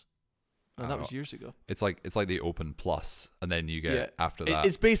sectionals. No, that was years ago. It's like the Open Plus, and then you get after that.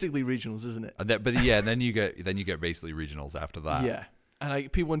 It's basically regionals, isn't it? And then you get basically regionals after that. Yeah, and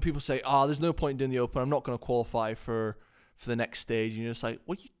when people say, oh, there's no point in doing the open. I'm not going to qualify for the next stage, and you're just like,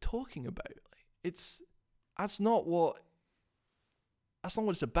 what are you talking about? Like, that's not what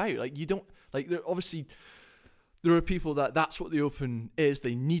it's about. Like, you don't, like, there are people that's what the open is.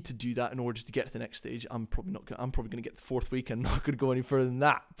 They need to do that in order to get to the next stage. I'm probably going to get the fourth week and not going to go any further than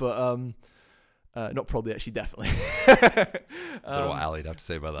that, but not probably, actually, definitely. Don't know what Ali'd have to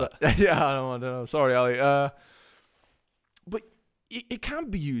say about that. But, yeah, I don't know. Sorry, Ali. But it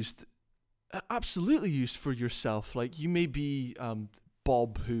can be used, absolutely used for yourself. Like, you may be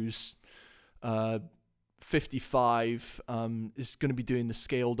Bob, who's 55, is going to be doing the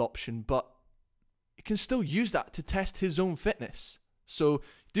scaled option, but you can still use that to test his own fitness. So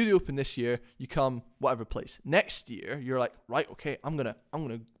do the open this year, you come whatever place. Next year, you're like, right, okay, I'm gonna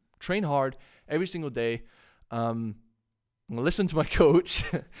train hard every single day. I'm gonna listen to my coach.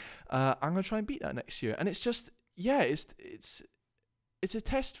 I'm gonna try and beat that next year. And it's just, yeah, it's a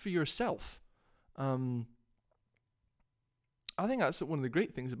test for yourself. I think that's one of the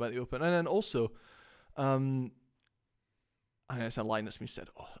great things about the open. And then also, I know it's a line that's been said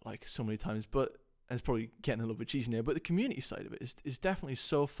like so many times, but it's probably getting a little bit cheesy now, but the community side of it is definitely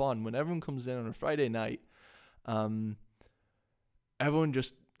so fun. When everyone comes in on a Friday night, everyone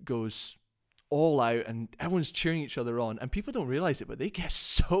just goes all out and everyone's cheering each other on, and people don't realize it, but they get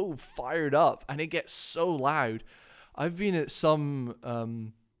so fired up and it gets so loud. I've been at some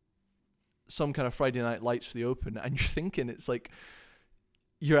kind of Friday night lights for the open, and you're thinking it's like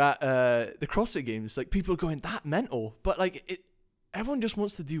you're at the CrossFit Games. Like, people are going that mental, but like everyone just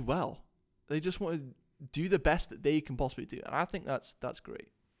wants to do well. They just want to do the best that they can possibly do, and I think that's great.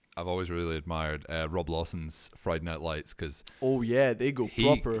 I've always really admired Rob Lawson's Friday Night Lights, because they go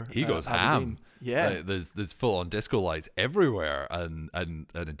proper. He goes ham. Yeah, like, there's full on disco lights everywhere, and a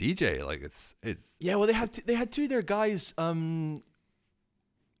DJ. Like, it's yeah. Well, they had two of their guys. I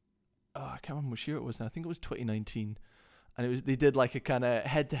can't remember which year it was now. I think it was 2019. And they did like a kind of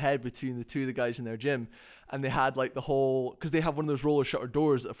head-to-head between the two of the guys in their gym, and they had like the whole, because they have one of those roller shutter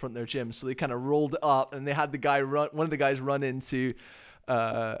doors at the front of their gym, so they kind of rolled it up, and they had one of the guys run into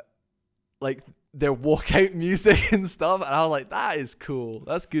like their walkout music and stuff, and I was like, that is cool,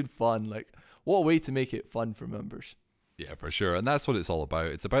 that's good fun. Like, what a way to make it fun for members. Yeah, for sure. And that's what it's all about.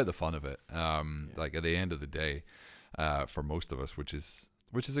 It's about the fun of it. Like, at the end of the day, for most of us, which is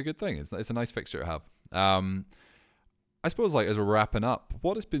a good thing. It's a nice fixture to have. I suppose, like, as we're wrapping up,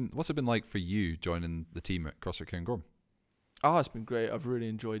 what's it been like for you joining the team at CrossFit Cairngorm? Oh, it's been great. I've really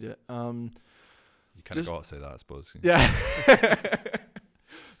enjoyed it. You kind of got to say that, I suppose. Yeah.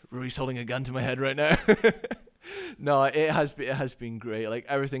 Rui's holding a gun to my head right now. No, it has been great. Like,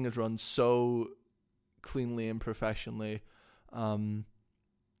 everything is run so cleanly and professionally. Like,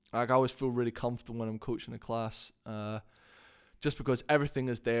 I always feel really comfortable when I'm coaching a class, just because everything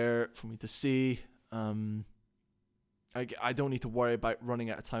is there for me to see. I don't need to worry about running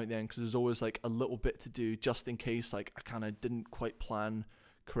out of time at the end, because there's always like a little bit to do just in case like I kind of didn't quite plan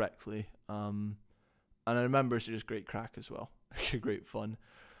correctly. And I remember it's just great crack as well. Great fun.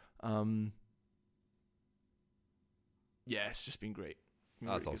 Yeah, it's just been great.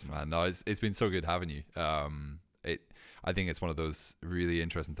 That's awesome, man. No, it's been so good having you. I think it's one of those really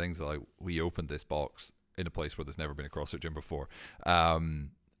interesting things that like we opened this box in a place where there's never been a CrossFit gym before,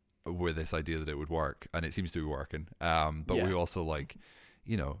 with this idea that it would work, and it seems to be working. But we also like,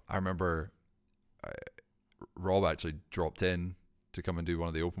 I remember Rob actually dropped in to come and do one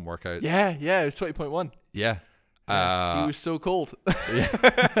of the open workouts. Yeah, it was 20.1. Yeah. He was so cold.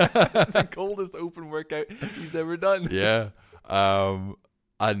 The coldest open workout he's ever done. Yeah.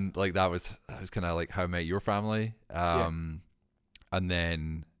 And like that was kind of like how I met your family. And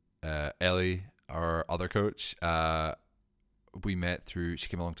then Ellie, our other coach, we met through, she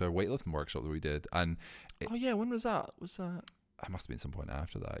came along to a weightlifting workshop that we did. And when was that? I must have been some point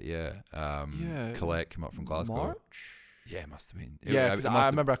after that. Yeah. Colette came up from Glasgow. March? Yeah, it must have been. I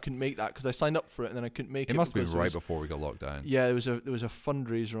remember I couldn't make that because I signed up for it and then I couldn't make it. It must have been right before we got locked down. Yeah, there was a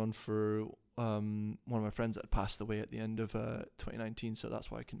fundraiser on for one of my friends that had passed away at the end of 2019, so that's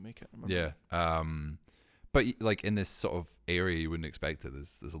why I couldn't make it. I remember. Yeah. But like in this sort of area, you wouldn't expect it.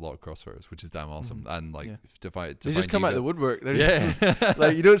 There's a lot of CrossFitters, which is damn awesome. And like they just come out of the woodwork. They're just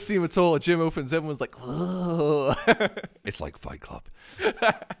like, you don't see them at all. A gym opens, everyone's like, oh. It's like Fight Club.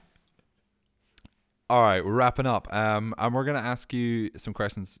 All right, we're wrapping up. And we're gonna ask you some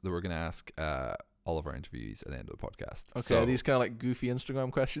questions that we're gonna ask all of our interviews at the end of the podcast. Okay, so, are these kind of like goofy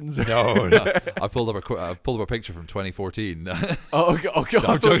Instagram questions? No. I pulled up a picture from 2014. Oh god!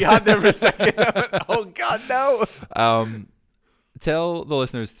 I thought you had there for a second. Oh god, no. Tell the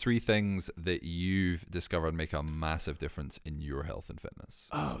listeners 3 things that you've discovered make a massive difference in your health and fitness.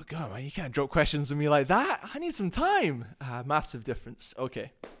 Oh god, man, you can't drop questions on me like that. I need some time. Massive difference.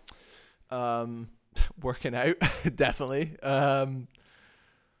 Okay. Working out, definitely.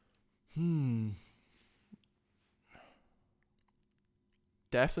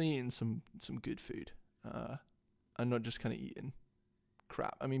 Definitely eating some good food, and not just kind of eating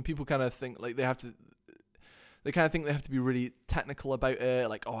crap. I mean, people kind of think like they think they have to be really technical about it.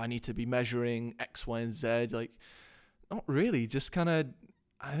 Like, oh, I need to be measuring X, Y, and Z. Like, not really. Just kind of,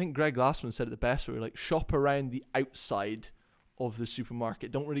 I think Greg Glassman said it the best way. Like, shop around the outside of the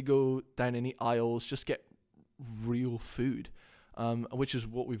supermarket. Don't really go down any aisles. Just get real food, which is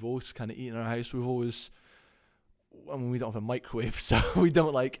what we've always kind of eaten in our house. We don't have a microwave, so we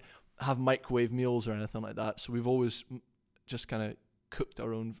don't like have microwave meals or anything like that. So we've always just kind of cooked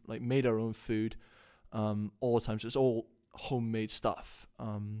our own, like made our own food all the time. So it's all homemade stuff.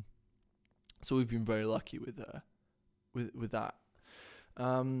 So we've been very lucky with that.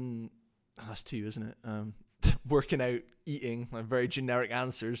 That's 2, isn't it? Working out, eating, like very generic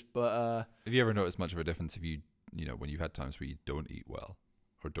answers. But have you ever noticed much of a difference if you when you've had times where you don't eat well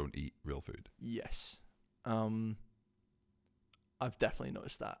or don't eat real food? Yes. I've definitely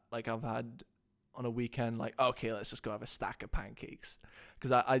noticed that. Like I've had on a weekend, like, okay, let's just go have a stack of pancakes,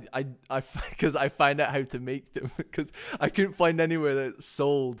 because I find out how to make them, because I couldn't find anywhere that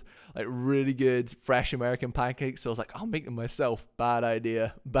sold like really good fresh American pancakes. So I was like, I'll make them myself. Bad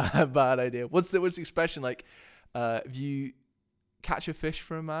idea. Bad idea. What's the expression, like, if you catch a fish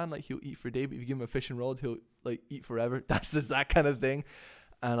for a man, like he'll eat for a day, but if you give him a fishing rod, he'll like eat forever. That's just that kind of thing.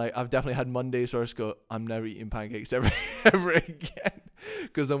 And I've definitely had Mondays where I just go, I'm never eating pancakes ever again,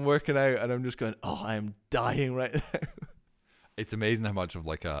 because I'm working out and I'm just going, oh, I am dying right now. It's amazing how much of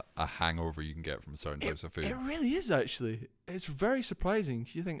like a hangover you can get from certain types of foods. It really is, actually. It's very surprising.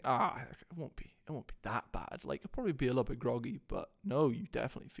 You think, it won't be that bad. Like, it'll probably be a little bit groggy, but no, you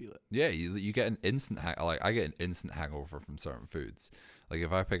definitely feel it. Yeah, you get an instant I get an instant hangover from certain foods. Like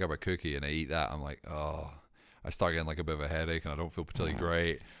if I pick up a cookie and I eat that, I'm like, oh. I start getting like a bit of a headache and I don't feel particularly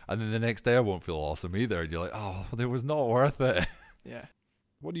great. And then the next day I won't feel awesome either. And you're like, oh, it was not worth it. Yeah.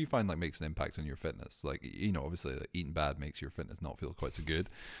 What do you find like makes an impact on your fitness? Like, obviously like, eating bad makes your fitness not feel quite so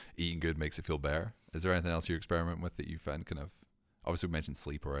good. Eating good makes it feel better. Is there anything else you experiment with that you find kind of, obviously we mentioned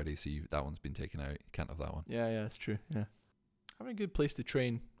sleep already, so that one's been taken out. You can't have that one. Yeah, that's true. Yeah. Having a good place to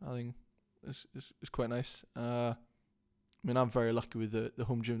train, I think is quite nice. I mean, I'm very lucky with the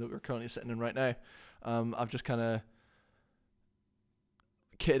home gym that we're currently sitting in right now. I've just kind of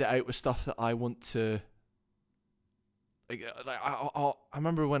kitted it out with stuff that I want to. I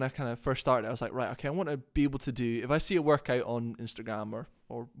remember when I kind of first started, I was like, right, okay, I want to be able to do, if I see a workout on Instagram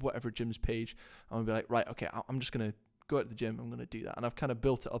or whatever gym's page, I'm gonna be like, right, okay, I'm just gonna go out to the gym, I'm gonna do that, and I've kind of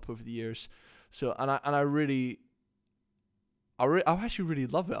built it up over the years. So, and I I actually really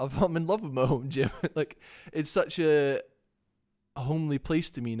love it. I'm in love with my home gym. Like, it's such a homely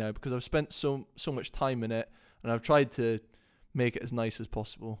place to me now because I've spent so much time in it, and I've tried to make it as nice as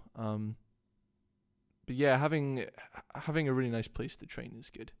possible. But yeah, having a really nice place to train is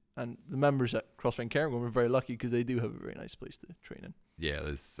good. And the members at CrossFit Cairngorm are very lucky because they do have a very nice place to train in. Yeah,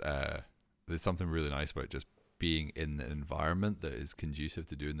 there's something really nice about just being in an environment that is conducive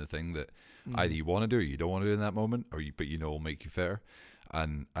to doing the thing that either you want to do or you don't want to do in that moment, but will make you fitter,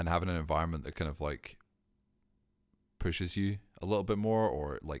 and having an environment that kind of like pushes you a little bit more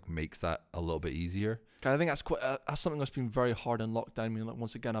or like makes that a little bit easier. I think that's something that's been very hard in lockdown. I mean, like,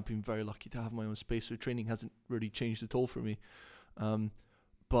 once again, I've been very lucky to have my own space, so training hasn't really changed at all for me.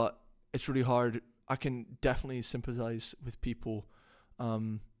 But it's really hard. I can definitely sympathize with people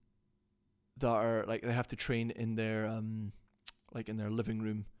that are like, they have to train in their like in their living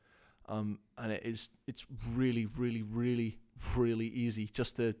room, and it's really, really, really, really easy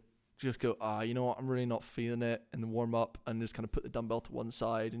just to go, you know what, I'm really not feeling it in the warm up, and just kind of put the dumbbell to one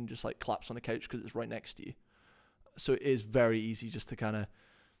side and just like collapse on the couch because it's right next to you. So it is very easy just to kind of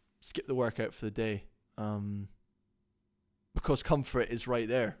skip the workout for the day, because comfort is right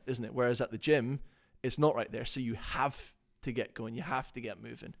there, isn't it? Whereas at the gym, it's not right there. So you have to get going. You have to get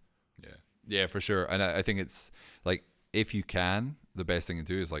moving. Yeah, for sure. And I think it's like, if you can, the best thing to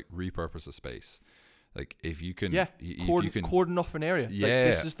do is like repurpose a space. Like if you can, cordon off an area. Yeah, like,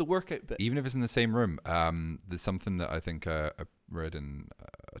 this is the workout bit. Even if it's in the same room. There's something that I think I read in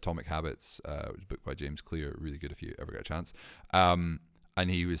Atomic Habits, which is a book by James Clear, really good if you ever get a chance. And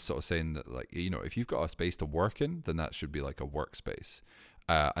he was sort of saying that, like, you know, if you've got a space to work in, then that should be like a workspace.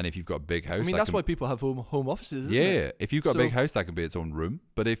 And if you've got a big house, I mean, that's why people have home offices, isn't it? Yeah, if you've got a big house, that can be its own room.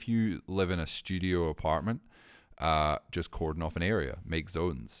 But if you live in a studio apartment, just cordon off an area, make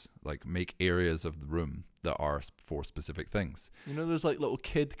zones, like make areas of the room that are for specific things. You know, those like little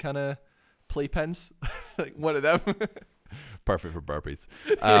kid kind of playpens, like one of them. Perfect for burpees.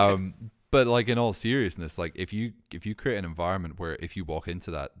 But like, in all seriousness, like if you create an environment where if you walk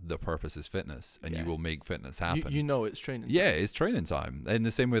into that, the purpose is fitness, and you will make fitness happen. You know it's training time. Yeah, it's training time. In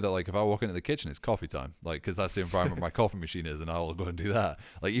the same way that, like, if I walk into the kitchen, it's coffee time. Like, because that's the environment my coffee machine is, and I'll go and do that.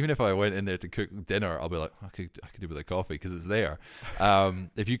 Like, even if I went in there to cook dinner, I'll be like, I could do with a coffee because it's there.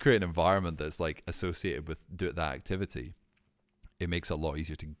 If you create an environment that's like associated with that activity, it makes it a lot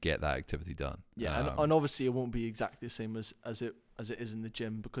easier to get that activity done. Yeah, and obviously it won't be exactly the same as it is in the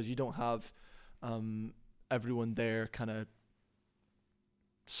gym, because you don't have everyone there kind of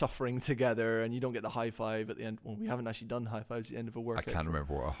suffering together, and you don't get the high five at the end. Well, we haven't actually done high fives at the end of a workout. I can't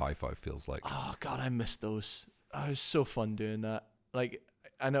remember what a high five feels like. Oh God, I miss those. Oh, it was so fun doing that. Like,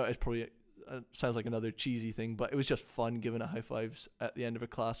 I know it's probably sounds like another cheesy thing, but it was just fun giving out high fives at the end of a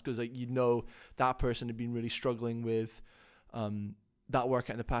class, because like, you know, that person had been really struggling with that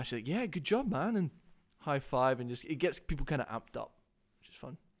workout in the past. You're like, yeah, good job, man, and high five, and just it gets people kind of amped up, which is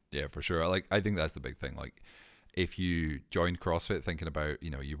fun. Yeah, for sure. I think that's the big thing. Like, if you joined CrossFit thinking about, you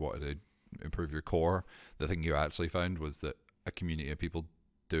know, you wanted to improve your core, the thing you actually found was that a community of people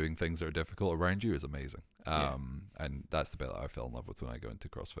doing things that are difficult around you is amazing. And that's the bit that I fell in love with when I go into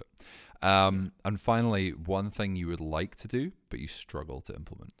CrossFit. And finally, one thing you would like to do but you struggle to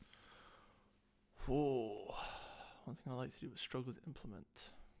implement. Oh, one thing I like to do but struggle to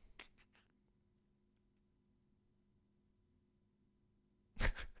implement.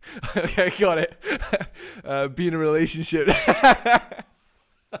 Okay, got it. Be in a relationship.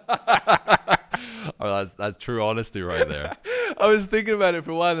 Oh, that's true honesty right there. I was thinking about it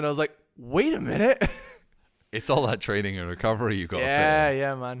for a while, and I was like, wait a minute. It's all that training and recovery you got.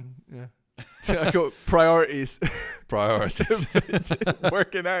 Yeah, man. Yeah. I got priorities.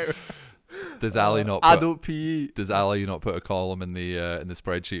 Working out. Does Ali not adult PE? Does Ali not put a column in the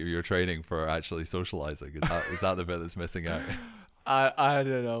spreadsheet of your training for actually socializing? Is that the bit that's missing out? I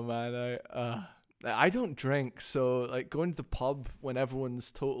don't know, man. I don't drink, so like going to the pub when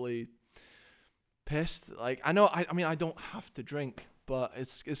everyone's totally pissed. Like, I know, I mean, I don't have to drink, but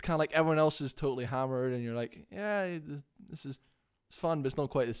it's kind of like everyone else is totally hammered, and you're like, yeah, it's fun, but it's not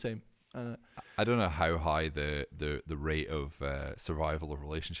quite the same. I don't know how high the rate of survival of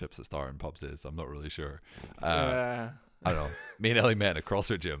relationships that start in pubs is. I'm not really sure. I don't know. Me and Ellie met in a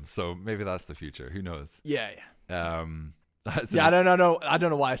CrossFit gym, so maybe that's the future. Who knows? Yeah. I don't know. I don't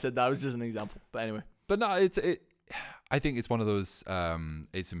know why I said that. It was just an example. But anyway. But no, I think it's one of those.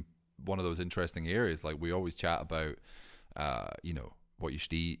 It's one of those interesting areas. Like, we always chat about, you know, what you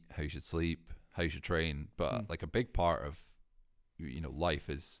should eat, how you should sleep, how you should train. But like, a big part of, you know,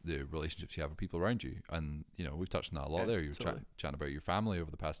 life is the relationships you have with people around you. And, you know, we've touched on that a lot there. You were chatting about your family over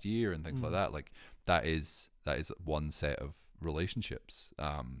the past year and things like that. Like, that is one set of relationships.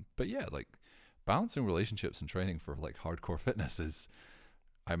 But yeah, like balancing relationships and training for like hardcore fitness is,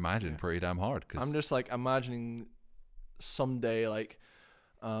 I imagine, pretty damn hard. Cause I'm just like imagining someday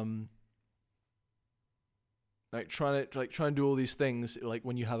trying to do all these things, like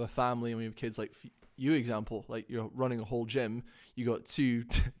when you have a family and when you have kids, like you example, like you're running a whole gym, you got two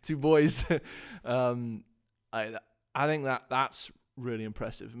boys. I think that's really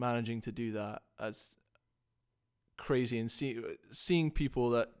impressive, managing to do that. As crazy, and seeing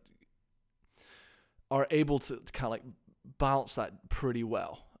people that are able to kind of like balance that pretty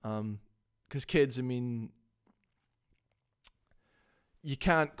well. Because kids, I mean, you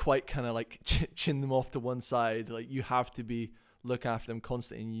can't quite kind of like chin them off to one side. Like you have to look after them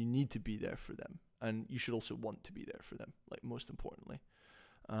constantly, and you need to be there for them, and you should also want to be there for them. Like most importantly,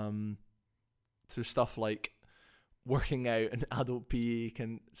 so stuff like working out and adult PE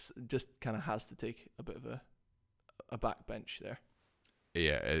just kind of has to take a bit of a backbench there.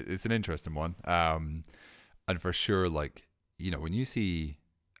 Yeah, it's an interesting one. And for sure, like, you know, when you see,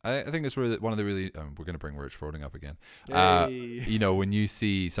 I think it's really one of the really, we're going to bring Rich Froding up again. You know, when you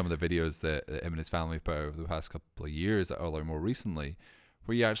see some of the videos that him and his family put out over the past couple of years, or more recently,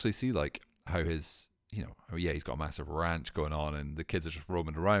 where you actually see like how his, you know, he's got a massive ranch going on and the kids are just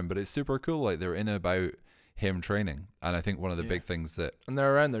roaming around, but it's super cool. Like they're in and about him training. And I think one of the big things and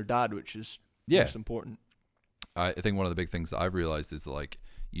they're around their dad, which is most important. I think one of the big things that I've realized is that like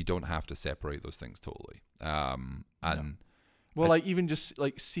you don't have to separate those things totally. Like even just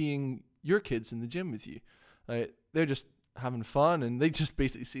like seeing your kids in the gym with you, they're just having fun and they just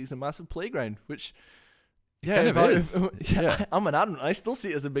basically see it as a massive playground, which kind of is. I'm an adult. I still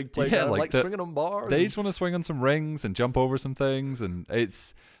see it as a big playground. Yeah, like swinging on bars. They just want to swing on some rings and jump over some things, and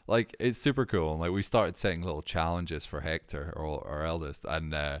it's super cool. And like we started setting little challenges for Hector, or our eldest,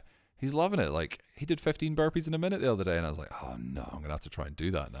 and he's loving it. Like he did 15 burpees in a minute the other day, and I was like, oh no, I'm gonna have to try and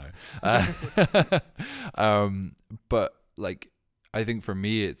do that now. But like I think for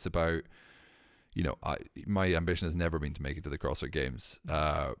me, it's about, you know, my ambition has never been to make it to the CrossFit Games,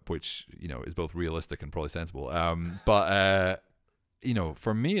 which, you know, is both realistic and probably sensible. But you know,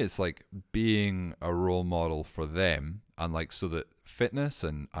 for me, it's like being a role model for them, and like so that fitness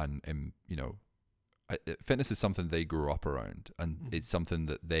and you know, fitness is something they grew up around, and it's something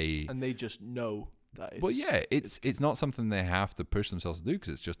that they just know that. Well, yeah, it's not something they have to push themselves to do, because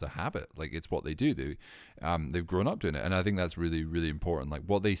it's just a habit. Like it's what they do. They've grown up doing it, and I think that's really, really important. Like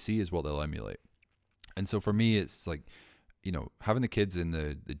what they see is what they'll emulate. And so for me, it's like, you know, having the kids in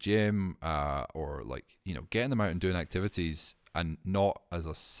the gym, or like, you know, getting them out and doing activities, and not as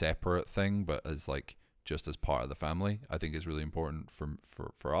a separate thing, but as like just as part of the family, I think is really important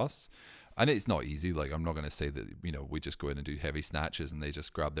for us. And it's not easy. Like I'm not going to say that, you know, we just go in and do heavy snatches and they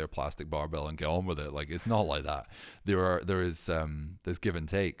just grab their plastic barbell and get on with it. Like it's not like that. There's give and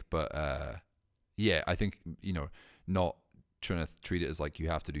take, but yeah, I think, you know, not trying to treat it as like you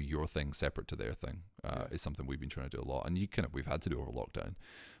have to do your thing separate to their thing is something we've been trying to do a lot, and we've had to do over lockdown.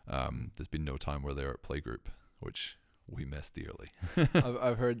 There's been no time where they're at playgroup, which we miss dearly.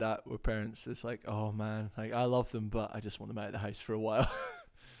 I've heard that with parents. It's like, oh man, like I love them, but I just want them out of the house for a while.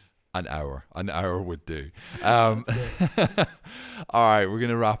 An hour would do. All right, we're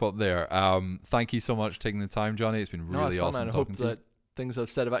gonna wrap up there. Thank you so much for taking the time, Johnny. It's been really awesome talking to you. Things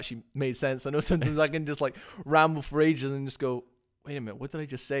I've said have actually made sense. I know sometimes I can just like ramble for ages and just go, wait a minute, what did I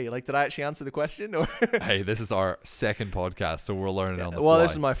just say? Like, did I actually answer the question? Or hey, this is our second podcast, so we're learning on the fly. Well,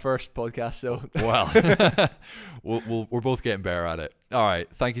 this is my first podcast, so well, we're both getting better at it. All right,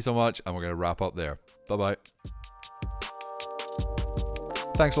 thank you so much, and we're gonna wrap up there. Bye.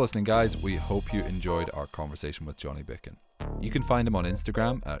 Thanks for listening, guys. We hope you enjoyed our conversation with Johnny Bicken. You can find him on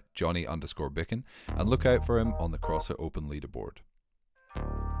Instagram at Johnny_Bicken, and look out for him on the CrossFit Open leaderboard.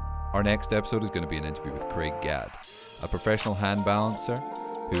 Our next episode is going to be an interview with Craig Gadd, a professional hand balancer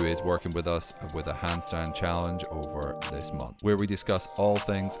who is working with us with a handstand challenge over this month, where we discuss all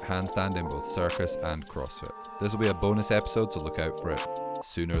things handstand in both circus and CrossFit. This will be a bonus episode, so look out for it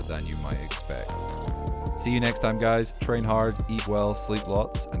sooner than you might expect. See you next time, guys. Train hard, eat well, sleep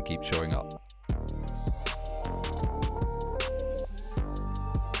lots, and keep showing up.